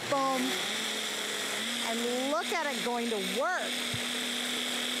you go boom, and look at it going to work.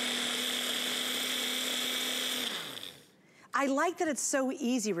 I like that it's so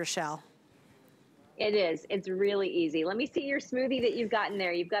easy, Rochelle. It is. It's really easy. Let me see your smoothie that you've got in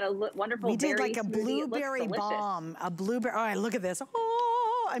there. You've got a wonderful We did berry like a smoothie. blueberry bomb. A blueberry. All right, look at this.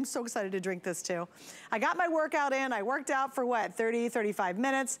 Oh, I'm so excited to drink this too. I got my workout in. I worked out for what, 30, 35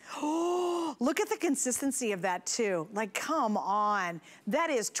 minutes. Oh, look at the consistency of that too. Like, come on. That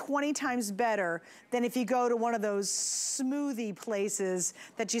is 20 times better than if you go to one of those smoothie places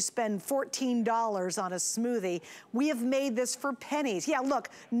that you spend $14 on a smoothie. We have made this for pennies. Yeah, look,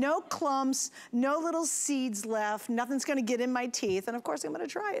 no clumps, no little seeds left, nothing's gonna get in my teeth, and of course I'm gonna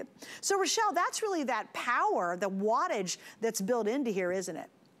try it. So Rochelle, that's really that power, the wattage that's built into here, isn't it?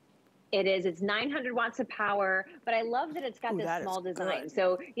 It is. It's 900 watts of power, but I love that it's got this small design.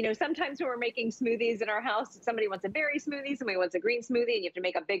 So, you know, sometimes when we're making smoothies in our house, somebody wants a berry smoothie, somebody wants a green smoothie, and you have to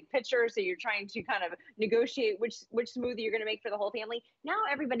make a big pitcher. So you're trying to kind of negotiate which smoothie you're going to make for the whole family. Now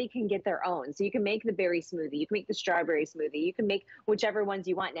everybody can get their own. So you can make the berry smoothie, you can make the strawberry smoothie, you can make whichever ones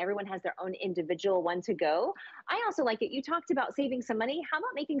you want, and everyone has their own individual one to go. I also like it. You talked about saving some money. How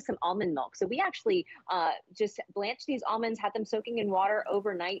about making some almond milk? So we actually just blanched these almonds, had them soaking in water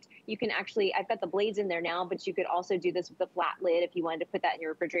overnight. You can actually, I've got the blades in there now, but you could also do this with a flat lid if you wanted to put that in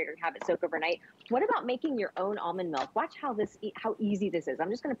your refrigerator and have it soak overnight. What about making your own almond milk? Watch how easy this is. I'm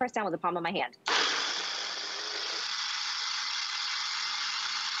just going to press down with the palm of my hand.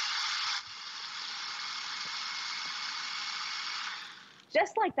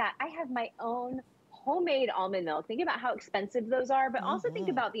 Just like that, I have my own homemade almond milk. Think about how expensive those are, but also think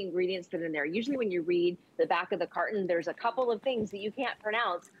about the ingredients that are in there. Usually when you read the back of the carton, there's a couple of things that you can't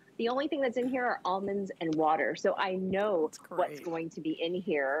pronounce. The only thing that's in here are almonds and water. So I know what's going to be in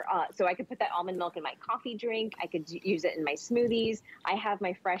here. So I could put that almond milk in my coffee drink. I could use it in my smoothies. I have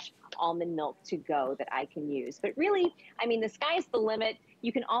my fresh almond milk to go that I can use. But really, I mean, the sky's the limit.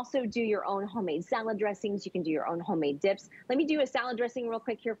 You can also do your own homemade salad dressings. You can do your own homemade dips. Let me do a salad dressing real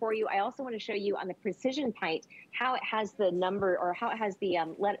quick here for you. I also want to show you on the Precision Pint how it has the number, or how it has the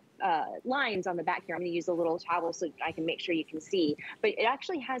lines on the back here. I'm going to use a little towel so I can make sure you can see. But it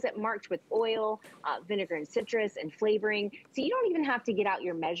actually has it marked with oil, vinegar and citrus, and flavoring. So you don't even have to get out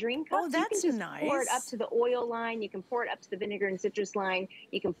your measuring cups. Oh, that's you can just nice. pour it up to the oil line. You can pour it up to the vinegar and citrus line.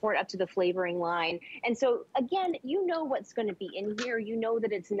 You can pour it up to the flavoring line. And so, again, you know what's going to be in here. You know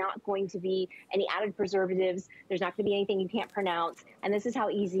that it's not going to be any added preservatives. There's not going to be anything you can't pronounce. And this is how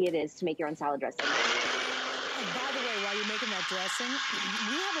easy it is to make your own salad dressing. And by the way, while you're making that dressing,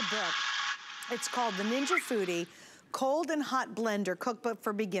 we have a book. It's called The Ninja Foodie Cold and Hot Blender Cookbook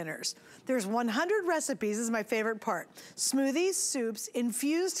for Beginners. There's 100 recipes, this is my favorite part. Smoothies, soups,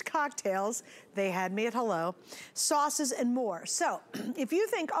 infused cocktails, they had me at hello, sauces and more. So if you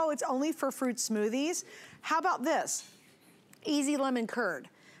think, oh, it's only for fruit smoothies, how about this? Easy lemon curd.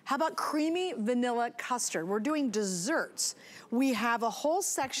 How about creamy vanilla custard? We're doing desserts. We have a whole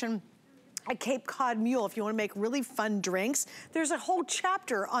section a Cape Cod Mule, if you want to make really fun drinks. There's a whole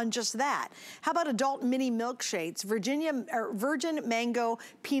chapter on just that. How about adult mini milkshakes, virgin mango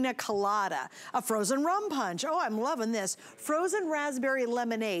pina colada, a frozen rum punch. Oh, I'm loving this. Frozen raspberry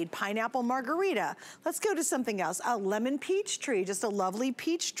lemonade, pineapple margarita. Let's go to something else. A lemon peach tree, just a lovely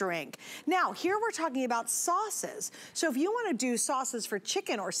peach drink. Now, here we're talking about sauces. So if you want to do sauces for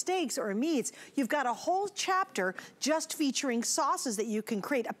chicken or steaks or meats, you've got a whole chapter just featuring sauces that you can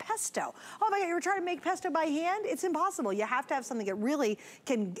create. A pesto. Oh my God, you were trying to make pesto by hand? It's impossible. You have to have something that really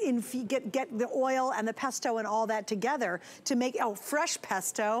can get the oil and the pesto and all that together to make, oh, fresh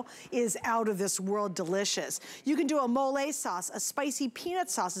pesto is out of this world delicious. You can do a mole sauce, a spicy peanut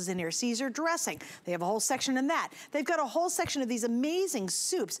sauce is in here, Caesar dressing. They have a whole section in that. They've got a whole section of these amazing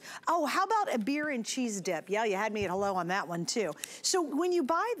soups. Oh, how about a beer and cheese dip? Yeah, you had me at hello on that one too. So when you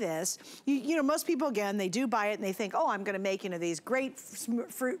buy this, you know, most people, again, they do buy it and they think, oh, I'm gonna make, you know, these great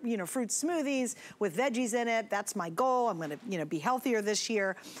fruit smoothies with veggies in it. That's my goal. I'm gonna, you know, be healthier this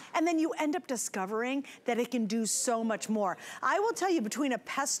year. And then you end up discovering that it can do so much more. I will tell you, between a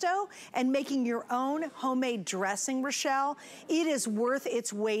pesto and making your own homemade dressing, Rochelle, it is worth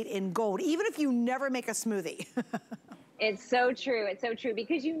its weight in gold, even if you never make a smoothie. It's so true. It's so true,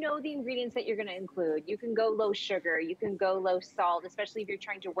 because you know the ingredients that you're going to include. You can go low sugar. You can go low salt, especially if you're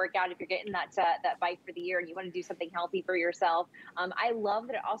trying to work out, if you're getting that bite for the year and you want to do something healthy for yourself. I love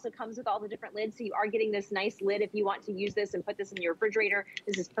that it also comes with all the different lids. So you are getting this nice lid if you want to use this and put this in your refrigerator.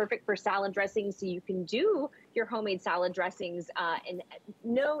 This is perfect for salad dressings. So you can do your homemade salad dressings and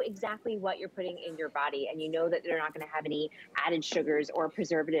know exactly what you're putting in your body. And you know that they're not going to have any added sugars or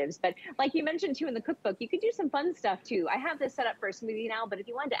preservatives. But like you mentioned too in the cookbook, you could do some fun stuff too. I have this set up for a smoothie now, but if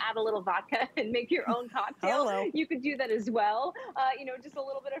you wanted to add a little vodka and make your own cocktail, you could do that as well. You know, just a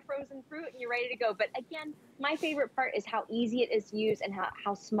little bit of frozen fruit and you're ready to go. But again, my favorite part is how easy it is to use and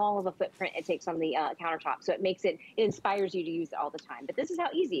how small of a footprint it takes on the countertop. So it inspires you to use it all the time. But this is how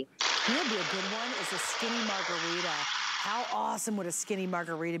easy. Here would be a good one is a skinny margarita. How awesome would a skinny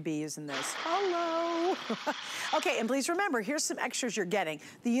margarita be using this? Hello. Okay, and please remember, here's some extras you're getting.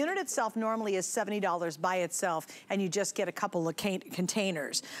 The unit itself normally is $70 by itself, and you just get a couple of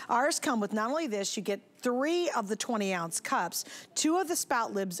containers. Ours come with not only this, you get 3 of the 20-ounce cups. 2 of the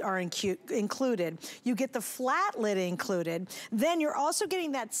spout lids are included. You get the flat lid included. Then you're also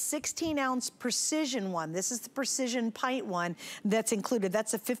getting that 16-ounce precision one. This is the precision pint one that's included.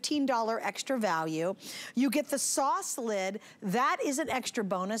 That's a $15 extra value. You get the sauce lid. That is an extra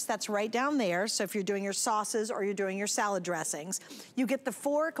bonus. That's right down there. So if you're doing your sauces or you're doing your salad dressings, you get the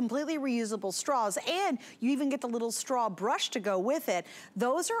 4 completely reusable straws, and you even get the little straw brush to go with it.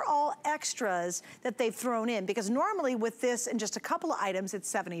 Those are all extras that they've thrown in, because normally with this and just a couple of items, it's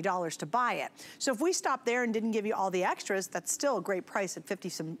 $70 to buy it. So if we stopped there and didn't give you all the extras, that's still a great price at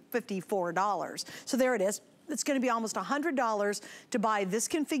 $54. So there it is. It's gonna be almost $100 to buy this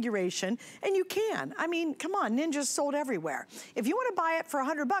configuration, and you can. I mean, come on, Ninja's sold everywhere. If you wanna buy it for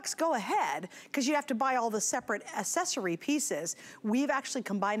 $100, go ahead, because you have to buy all the separate accessory pieces. We've actually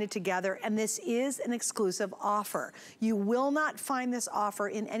combined it together, and this is an exclusive offer. You will not find this offer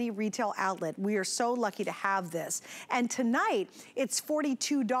in any retail outlet. We are so lucky to have this. And tonight, it's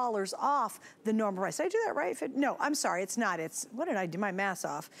 $42 off the normal price. Did I do that right? No, I'm sorry, it's not. It's, what did I do my math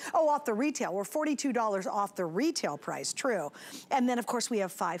off? Oh, off the retail. We're $42 off the retail price, true. And then of course we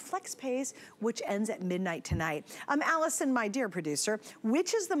have 5 flex pays, which ends at midnight tonight. Allison, my dear producer,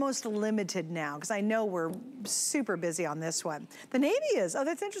 which is the most limited now? Because I know we're super busy on this one. The navy is, oh,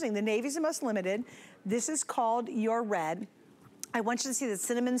 that's interesting. The navy's the most limited. This is called your red. I want you to see that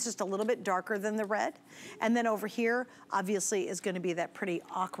cinnamon's just a little bit darker than the red. And then over here, obviously, is gonna be that pretty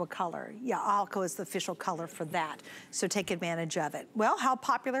aqua color. Yeah, aqua is the official color for that. So take advantage of it. Well, how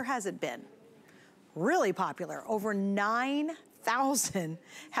popular has it been? Really popular. Over 9,000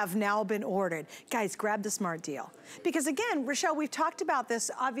 have now been ordered. Guys, grab the smart deal. Because again, Rochelle, we've talked about this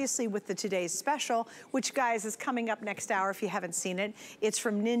obviously with the Today's Special, which guys is coming up next hour if you haven't seen it. It's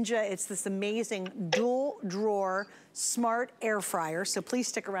from Ninja. It's this amazing dual drawer smart air fryer. So please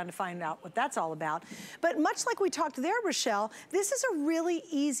stick around to find out what that's all about. But much like we talked there, Rochelle, this is a really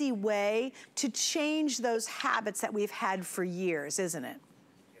easy way to change those habits that we've had for years, isn't it?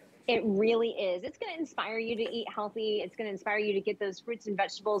 It really is. It's going to inspire you to eat healthy. It's going to inspire you to get those fruits and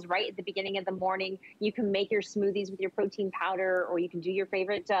vegetables right at the beginning of the morning. You can make your smoothies with your protein powder, or you can do your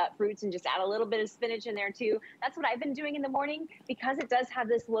favorite fruits and just add a little bit of spinach in there too. That's what I've been doing in the morning, because it does have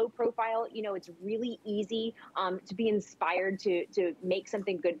this low profile. You know, it's really easy to be inspired to make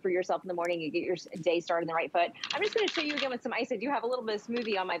something good for yourself in the morning and get your day started on the right foot. I'm just going to show you again with some ice. I do have a little bit of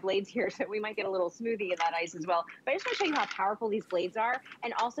smoothie on my blades here, so we might get a little smoothie in that ice as well. But I just want to show you how powerful these blades are,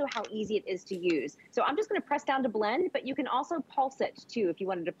 and also how how easy it is to use. So I'm just gonna press down to blend, but you can also pulse it too if you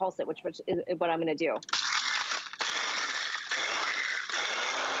wanted to pulse it, which is what I'm gonna do.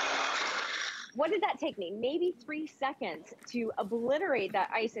 What did that take me? Maybe 3 seconds to obliterate that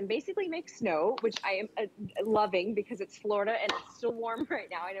ice and basically make snow, which I am loving because it's Florida and it's still warm right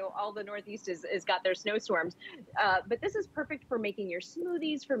now. I know all the Northeast has got their snowstorms, but this is perfect for making your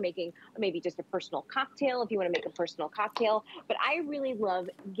smoothies, for making maybe just a personal cocktail if you want to make a personal cocktail. But I really love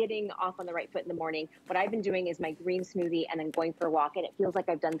getting off on the right foot in the morning. What I've been doing is my green smoothie and then going for a walk, and it feels like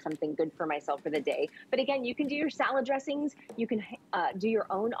I've done something good for myself for the day. But again, you can do your salad dressings. You can do your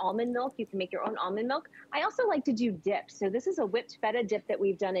own almond milk. You can make your own almond milk. I also like to do dips. So this is a whipped feta dip that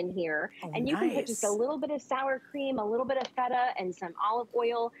we've done in here. And you can put just a little bit of sour cream, a little bit of feta, and some olive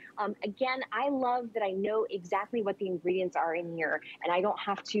oil. Again, I love that I know exactly what the ingredients are in here, and I don't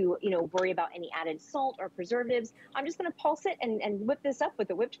have to, you know, worry about any added salt or preservatives. I'm just gonna pulse it and whip this up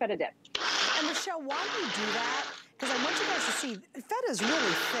with a whipped feta dip. And Michelle, while you do that, because I want you guys to see, feta is really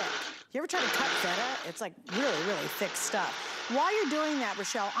thick. You ever try to cut feta? It's like really, really thick stuff. While you're doing that,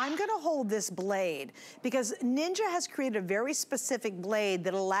 Rochelle, I'm gonna hold this blade because Ninja has created a very specific blade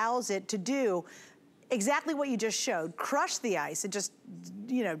that allows it to do exactly what you just showed. Crush the ice. It just,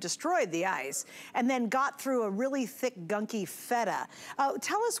 you know, destroyed the ice and then got through a really thick, gunky feta.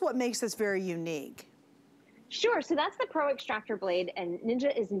 Tell us what makes this very unique. Sure, so that's the Pro Extractor blade, and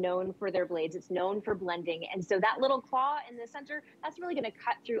Ninja is known for their blades. It's known for blending, and so that little claw in the center, that's really gonna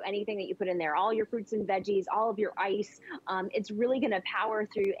cut through anything that you put in there, all your fruits and veggies, all of your ice. It's really gonna power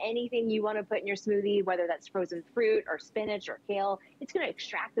through anything you wanna put in your smoothie, whether that's frozen fruit or spinach or kale. It's gonna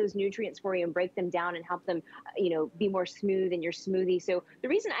extract those nutrients for you and break them down and help them, you know, be more smooth in your smoothie. So the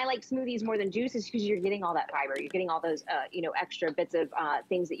reason I like smoothies more than juice is because you're getting all that fiber. You're getting all those, you know, extra bits of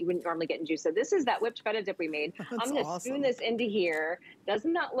things that you wouldn't normally get in juice. So this is that whipped feta dip we made. I'm gonna spoon this into here.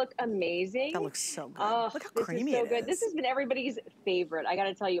 Doesn't that look amazing? That looks so good. Oh, look how creamy so it good. is. This has been everybody's favorite. I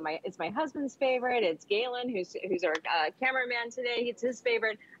gotta tell you, it's my husband's favorite. It's Galen, who's our cameraman today. It's his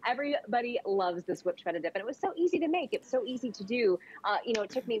favorite. Everybody loves this whipped feta dip, and it was so easy to make. It's so easy to do. You know,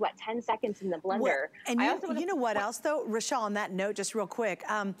 it took me, what, 10 seconds in the blender. Well, and you know what else, though? Rochelle, on that note, just real quick,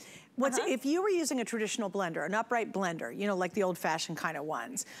 if you were using a traditional blender, an upright blender, you know, like the old-fashioned kind of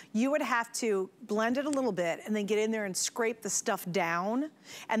ones, you would have to blend it a little bit and then get in there and scrape the stuff down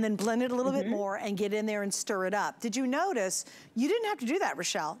and then blend it a little bit more and get in there and stir it up. Did you notice you didn't have to do that,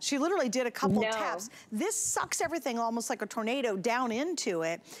 Rochelle? She literally did a couple taps. This sucks everything almost like a tornado down into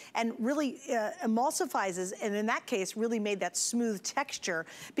it and really emulsifies, and in that case really made that smooth texture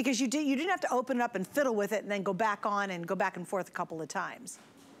because you didn't have to open it up and fiddle with it and then go back on and go back and forth a couple of times.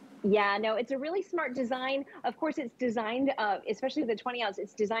 Yeah, no, it's a really smart design. Of course, it's designed, especially the 20 ounce,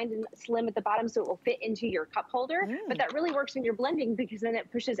 it's designed slim at the bottom so it will fit into your cup holder. But that really works when you're blending because then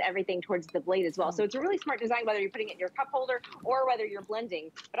it pushes everything towards the blade as well. So it's a really smart design whether you're putting it in your cup holder or whether you're blending.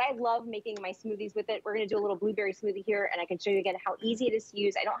 But I love making my smoothies with it. We're going to do a little blueberry smoothie here, and I can show you again how easy it is to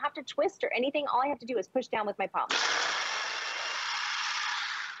use. I don't have to twist or anything. All I have to do is push down with my palm.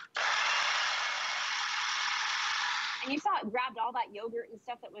 And you saw it grabbed all that yogurt and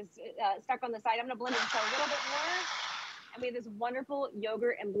stuff that was stuck on the side. I'm gonna blend it just a little bit more. And we have this wonderful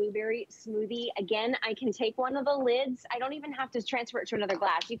yogurt and blueberry smoothie. Again, I can take one of the lids. I don't even have to transfer it to another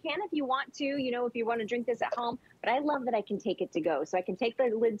glass. You can if you want to, you know, if you want to drink this at home, but I love that I can take it to go. So I can take the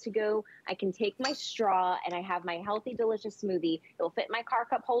lid to go, I can take my straw, and I have my healthy, delicious smoothie. It will fit in my car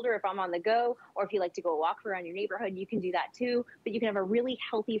cup holder if I'm on the go, or if you like to go walk around your neighborhood, you can do that too. But you can have a really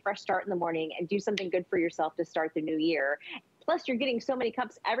healthy, fresh start in the morning and do something good for yourself to start the new year. Plus, you're getting so many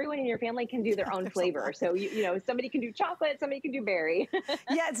cups. Everyone in your family can do their own flavor. So, you know, somebody can do chocolate, somebody can do berry.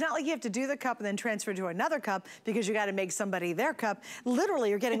 Yeah, it's not like you have to do the cup and then transfer to another cup because you got to make somebody their cup.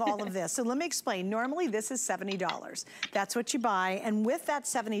 Literally, you're getting all of this. So let me explain. Normally, this is $70. That's what you buy. And with that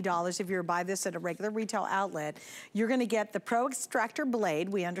 $70, if you were to buy this at a regular retail outlet, you're going to get the Pro Extractor blade.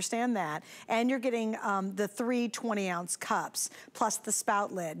 We understand that. And you're getting the 3 20-ounce cups plus the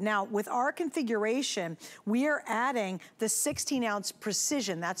spout lid. Now, with our configuration, we are adding the 16-ounce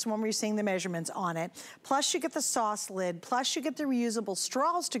Precision. That's the one where you're seeing the measurements on it. Plus you get the sauce lid. Plus you get the reusable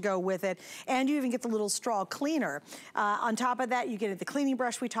straws to go with it. And you even get the little straw cleaner. On top of that, you get the cleaning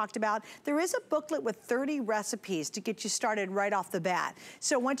brush we talked about. There is a booklet with 30 recipes to get you started right off the bat.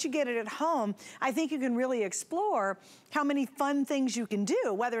 So once you get it at home, I think you can really explore how many fun things you can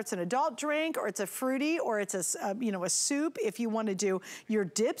do, whether it's an adult drink or it's a fruity or it's a, you know, a soup. If you want to do your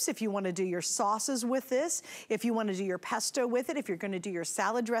dips, if you want to do your sauces with this, if you want to do your pesto pesto with it, if you're gonna do your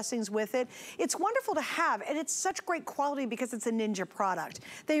salad dressings with it. It's wonderful to have, and it's such great quality because it's a Ninja product.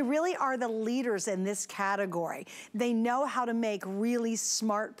 They really are the leaders in this category. They know how to make really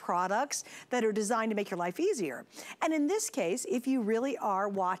smart products that are designed to make your life easier. And in this case, if you really are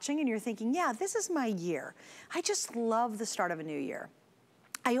watching and you're thinking, yeah, this is my year. I just love the start of a new year.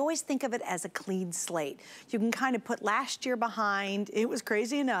 I always think of it as a clean slate. You can kind of put last year behind, it was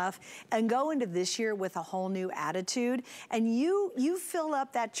crazy enough, and go into this year with a whole new attitude. And you fill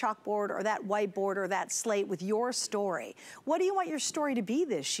up that chalkboard or that whiteboard or that slate with your story. What do you want your story to be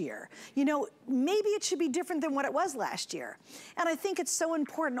this year? You know, maybe it should be different than what it was last year. And I think it's so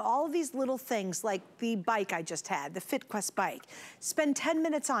important, all of these little things like the bike I just had, the FitQuest bike. Spend 10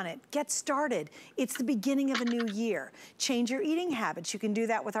 minutes on it, get started. It's the beginning of a new year. Change your eating habits. You can do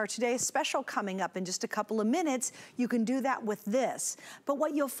that with our today's special coming up in just a couple of minutes. You can do that with this. But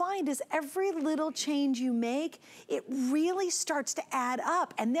what you'll find is every little change you make, it really starts to add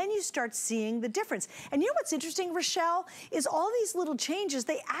up, and then you start seeing the difference. And you know what's interesting, Rochelle, is all these little changes,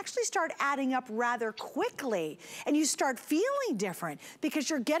 they actually start adding up rather quickly, and you start feeling different because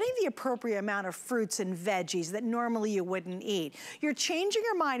you're getting the appropriate amount of fruits and veggies that normally you wouldn't eat. You're changing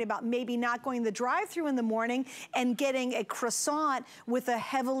your mind about maybe not going to the drive-thru in the morning and getting a croissant with a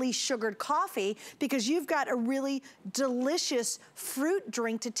heavily sugared coffee because you've got a really delicious fruit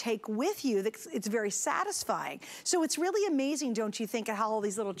drink to take with you. It's very satisfying. So it's really amazing, don't you think, at how all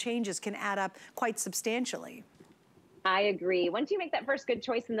these little changes can add up quite substantially. I agree. Once you make that first good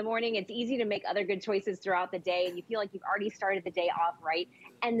choice in the morning, it's easy to make other good choices throughout the day, and you feel like you've already started the day off right.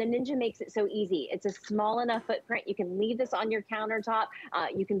 And the Ninja makes it so easy. It's a small enough footprint. You can leave this on your countertop.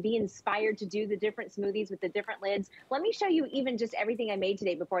 You can be inspired to do the different smoothies with the different lids. Let me show you even just everything I made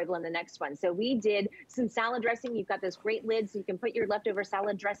today before I blend the next one. So we did some salad dressing. You've got this great lid, so you can put your leftover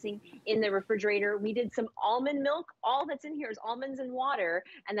salad dressing in the refrigerator. We did some almond milk. All that's in here is almonds and water,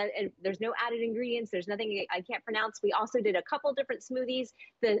 and there's no added ingredients. There's nothing I can't pronounce. We also did a couple different smoothies.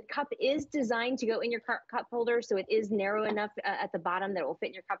 The cup is designed to go in your cup holder, so it is narrow enough at the bottom that it will fit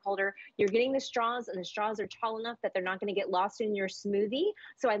in your cup holder. You're getting the straws, and the straws are tall enough that they're not going to get lost in your smoothie.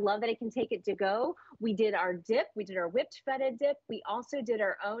 So I love that I can take it to go. We did our dip. We did our whipped feta dip. We also did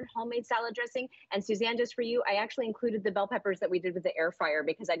our own homemade salad dressing. And Suzanne, just for you, I actually included the bell peppers that we did with the air fryer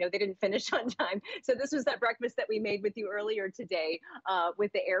because I know they didn't finish on time. So this was that breakfast that we made with you earlier today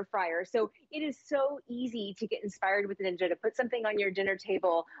with the air fryer. So it is so easy to get inspired with the Ninja, to put something on your dinner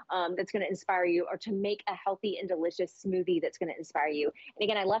table that's going to inspire you, or to make a healthy and delicious smoothie that's going to inspire you. And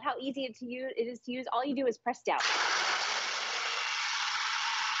again, I love how easy it is to use. All you do is press down.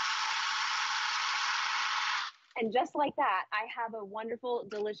 And just like that, I have a wonderful,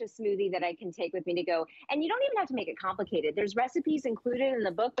 delicious smoothie that I can take with me to go. And you don't even have to make it complicated. There's recipes included in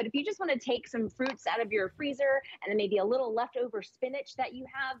the book, but if you just want to take some fruits out of your freezer and then maybe a little leftover spinach that you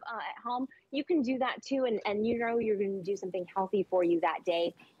have at home, you can do that too. And you know you're going to do something healthy for you that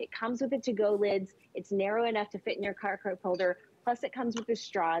day. It comes with the to-go lids. It's narrow enough to fit in your car cup holder. Plus it comes with the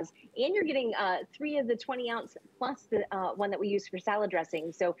straws, and you're getting 3 of the 20 ounce plus the one that we use for salad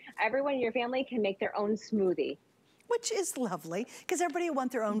dressing. So everyone in your family can make their own smoothie. Which is lovely, because everybody will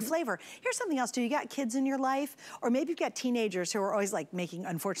want their own flavor. Here's something else. Do you got kids in your life? Or maybe you've got teenagers who are always like making,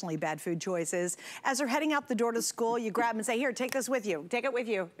 unfortunately, bad food choices. As they're heading out the door to school, you grab them and say, here, take this with you. Take it with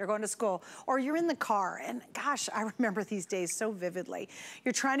you. You're going to school. Or you're in the car, and gosh, I remember these days so vividly.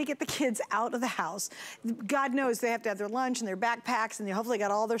 You're trying to get the kids out of the house. God knows they have to have their lunch and their backpacks, and they hopefully got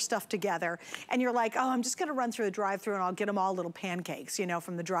all their stuff together. And you're like, oh, I'm just gonna run through the drive-thru and I'll get them all little pancakes, you know,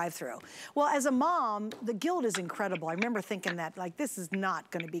 from the drive-thru. Well, as a mom, the guilt is incredible. I remember thinking that, like, this is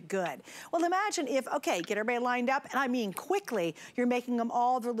not gonna be good. Well, imagine if, okay, get everybody lined up, and I mean quickly, you're making them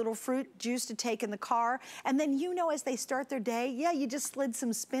all their little fruit juice to take in the car, and then you know as they start their day, yeah, you just slid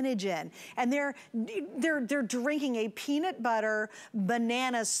some spinach in, and they're drinking a peanut butter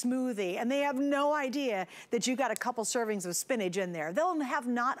banana smoothie, and they have no idea that you got a couple servings of spinach in there. They'll have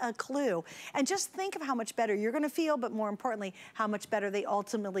not a clue. And just think of how much better you're gonna feel, but more importantly, how much better they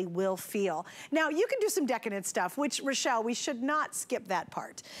ultimately will feel. Now, you can do some decadent stuff, which, Rochelle, we should not skip that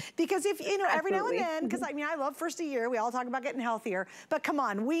part. Because if, you know, every now and then, because I mean, I love first of year, we all talk about getting healthier, but come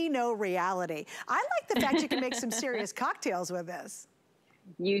on, we know reality. I like the fact you can make some serious cocktails with this.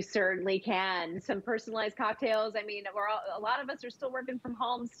 You certainly can. Some personalized cocktails. I mean, a lot of us are still working from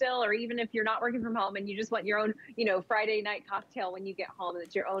home still, or even if you're not working from home and you just want your own, Friday night cocktail when you get home,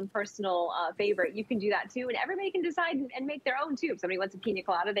 that's your own personal favorite. You can do that too. And everybody can decide and make their own too. If somebody wants a pina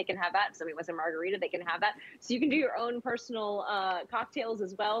colada, they can have that. If somebody wants a margarita, they can have that. So you can do your own personal cocktails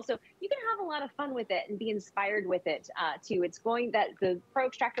as well. So you can have a lot of fun with it and be inspired with it too. It's the Pro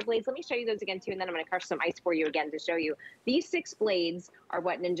Extractor blades, let me show you those again too. And then I'm going to crush some ice for you again to show you. These 6 blades are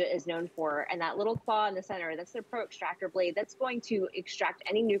what Ninja is known for. And that little claw in the center, that's their Pro Extractor blade. That's going to extract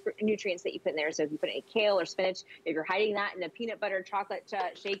any nutrients that you put in there. So if you put any kale or spinach, if you're hiding that in a peanut butter chocolate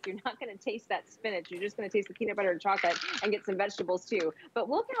shake, you're not going to taste that spinach. You're just going to taste the peanut butter and chocolate and get some vegetables too. But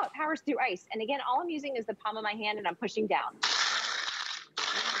look how it powers through ice. And again, all I'm using is the palm of my hand and I'm pushing down.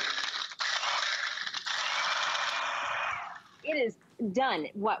 It is done.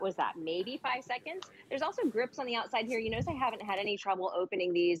 What was that? Maybe 5 seconds. There's also grips on the outside here. You notice I haven't had any trouble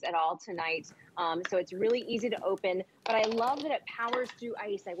opening these at all tonight. So it's really easy to open, but I love that it powers through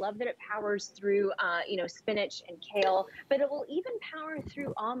ice. I love that it powers through, spinach and kale, but it will even power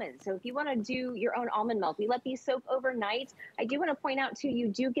through almonds. So if you want to do your own almond milk, we let these soak overnight. I do want to point out too, you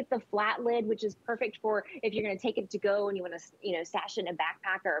do get the flat lid, which is perfect for if you're going to take it to go and you want to, stash it in a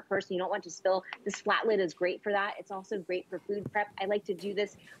backpack or a purse and you don't want to spill. This flat lid is great for that. It's also great for food prep. I like to do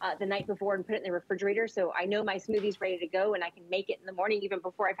this the night before and put it in the refrigerator. So I know my smoothie's ready to go and I can make it in the morning even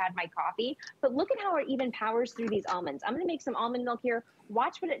before I've had my coffee. But look at how it even powers through these almonds. I'm going to make some almond milk here.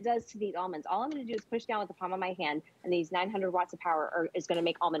 Watch what it does to these almonds. All I'm going to do is push down with the palm of my hand and these 900 watts of power is going to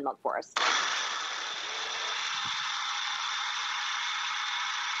make almond milk for us.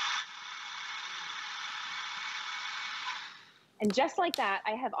 And just like that,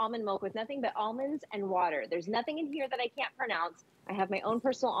 I have almond milk with nothing but almonds and water. There's nothing in here that I can't pronounce. I have my own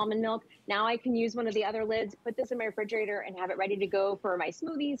personal almond milk. Now I can use one of the other lids, put this in my refrigerator and have it ready to go for my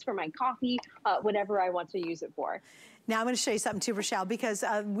smoothies, for my coffee, whatever I want to use it for. Now I'm going to show you something too, Rochelle, because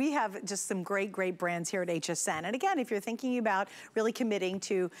we have just some great brands here at HSN. And again, if you're thinking about really committing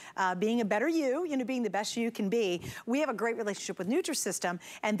to being a better you, being the best you can be, we have a great relationship with Nutrisystem,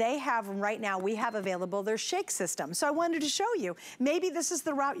 and they have right now, we have available their shake system. So I wanted to show you, maybe this is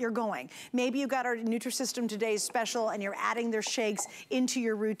the route you're going. Maybe you got our Nutrisystem Today's Special and you're adding their shakes into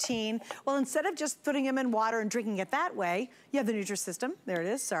your routine. Well, instead of just putting them in water and drinking it that way, you have the Nutrisystem. There it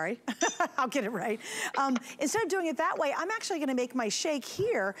is, sorry. I'll get it right. Instead of doing it that way, I'm actually gonna make my shake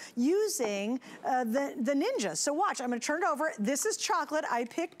here using the Ninja. So watch, I'm gonna turn it over. This is chocolate, I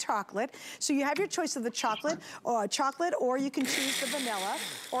picked chocolate. So you have your choice of the chocolate, or you can choose the vanilla,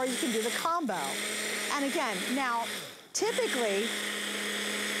 or you can do the combo. And again, now, typically,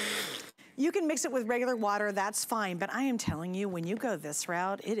 you can mix it with regular water, that's fine, but I am telling you, when you go this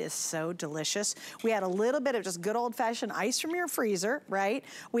route, it is so delicious. We had a little bit of just good old-fashioned ice from your freezer, right?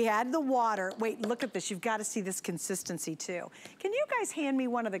 We had the water. Wait, look at this. You've got to see this consistency too. Can you guys hand me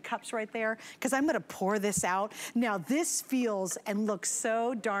one of the cups right there? Because I'm going to pour this out. Now, this feels and looks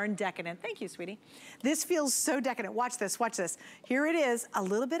so darn decadent. Thank you, sweetie. This feels so decadent. Watch this, watch this. Here it is, a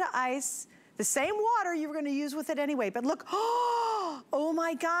little bit of ice. The same water you were gonna use with it anyway, but look, oh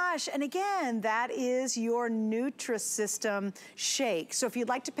my gosh. And again, that is your Nutrisystem shake. So if you'd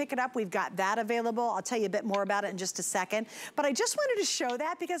like to pick it up, we've got that available. I'll tell you a bit more about it in just a second. But I just wanted to show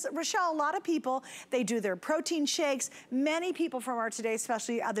that because, Rochelle, a lot of people, they do their protein shakes. Many people from our Today,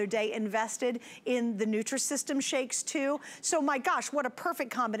 especially the other day, invested in the Nutrisystem shakes too. So my gosh, what a perfect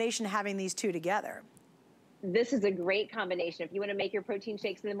combination having these two together. This is a great combination. If you want to make your protein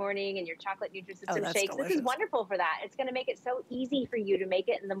shakes in the morning and your chocolate Nutrisystem shakes, delicious. This is wonderful for that. It's going to make it so easy for you to make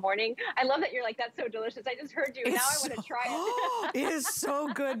it in the morning. I love that you're like, that's so delicious. I just heard you. Now I want to try it. It is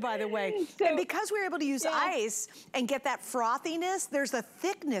so good, by the way. So, and because we're able to use ice and get that frothiness, there's a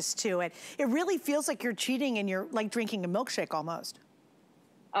thickness to it. It really feels like you're cheating and you're like drinking a milkshake almost.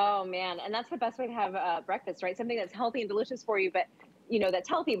 Oh, man. And that's the best way to have breakfast, right? Something that's healthy and delicious for you, but that's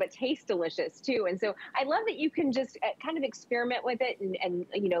healthy, but tastes delicious too. And so I love that you can just kind of experiment with it and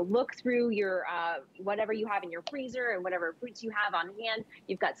look through your, whatever you have in your freezer and whatever fruits you have on hand.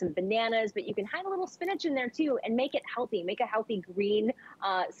 You've got some bananas, but you can hide a little spinach in there too and make it healthy. Make a healthy green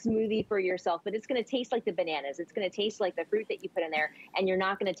smoothie for yourself, but it's going to taste like the bananas. It's going to taste like the fruit that you put in there, and you're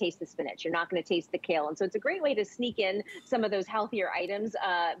not going to taste the spinach. You're not going to taste the kale. And so it's a great way to sneak in some of those healthier items.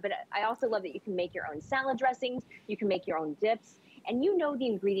 But I also love that you can make your own salad dressings. You can make your own dips. and you know the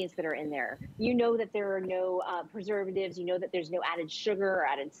ingredients that are in there. You know that there are no preservatives. You know that there's no added sugar or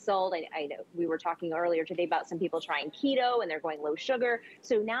added salt. I know we were talking earlier today about some people trying keto and they're going low sugar.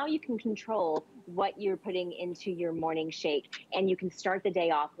 So now you can control what you're putting into your morning shake, and you can start the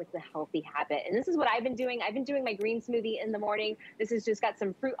day off with a healthy habit. And this is what I've been doing. I've been doing my green smoothie in the morning. This has just got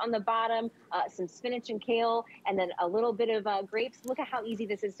some fruit on the bottom, some spinach and kale, and then a little bit of grapes. Look at how easy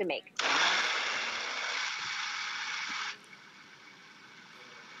this is to make.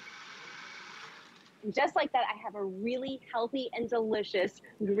 Just like that, I have a really healthy and delicious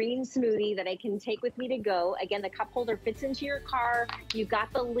green smoothie that I can take with me to go. Again, the cup holder fits into your car. You've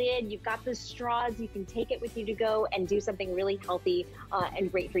got the lid, you've got the straws. You can take it with you to go and do something really healthy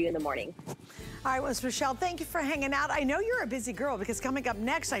and great for you in the morning. All right, well, Michelle, thank you for hanging out. I know you're a busy girl because coming up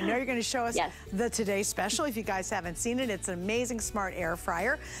next, I know you're going to show us the Today Special. If you guys haven't seen it, it's an amazing smart air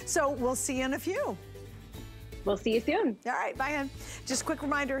fryer. So we'll see you in a few. We'll see you soon. All right, bye, hon. Just a quick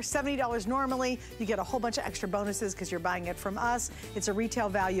reminder, $70 normally. You get a whole bunch of extra bonuses because you're buying it from us. It's a retail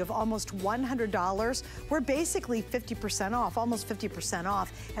value of almost $100. We're basically 50% off, almost 50%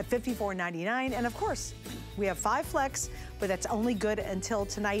 off at $54.99. And of course, we have 5 flex, but that's only good until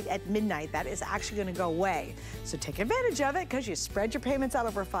tonight at midnight. That is actually going to go away. So take advantage of it because you spread your payments out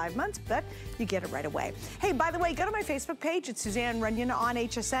over 5 months, but you get it right away. Hey, by the way, go to my Facebook page. It's Suzanne Runyon on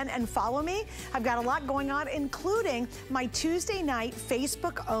HSN and follow me. I've got a lot going on, including my Tuesday night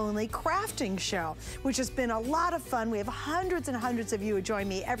Facebook-only crafting show, which has been a lot of fun. We have hundreds and hundreds of you who join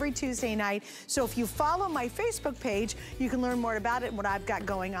me every Tuesday night. So if you follow my Facebook page, you can learn more about it and what I've got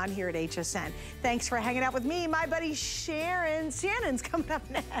going on here at HSN. Thanks for hanging out with me. My buddy Shannon's coming up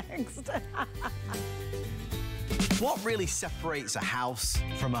next. What really separates a house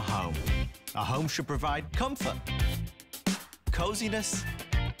from a home? A home should provide comfort, coziness,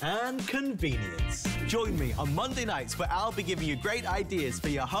 and convenience. Join me on Monday nights where I'll be giving you great ideas for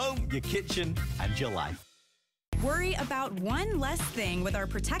your home, your kitchen, and your life. Worry about one less thing with our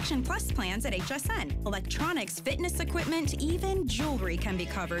Protection Plus plans at HSN. Electronics, fitness equipment, even jewelry can be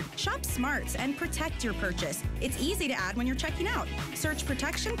covered. Shop smart and protect your purchase. It's easy to add when you're checking out. Search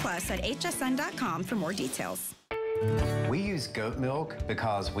Protection Plus at hsn.com for more details. We use goat milk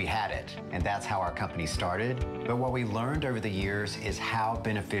because we had it, and that's how our company started. But what we learned over the years is how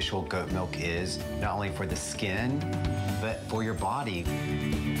beneficial goat milk is, not only for the skin, but for your body.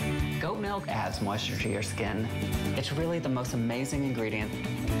 Goat milk adds moisture to your skin. It's really the most amazing ingredient.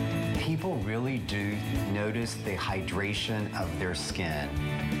 People really do notice the hydration of their skin.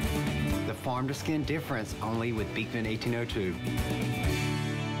 The farm-to-skin difference only with Beekman 1802.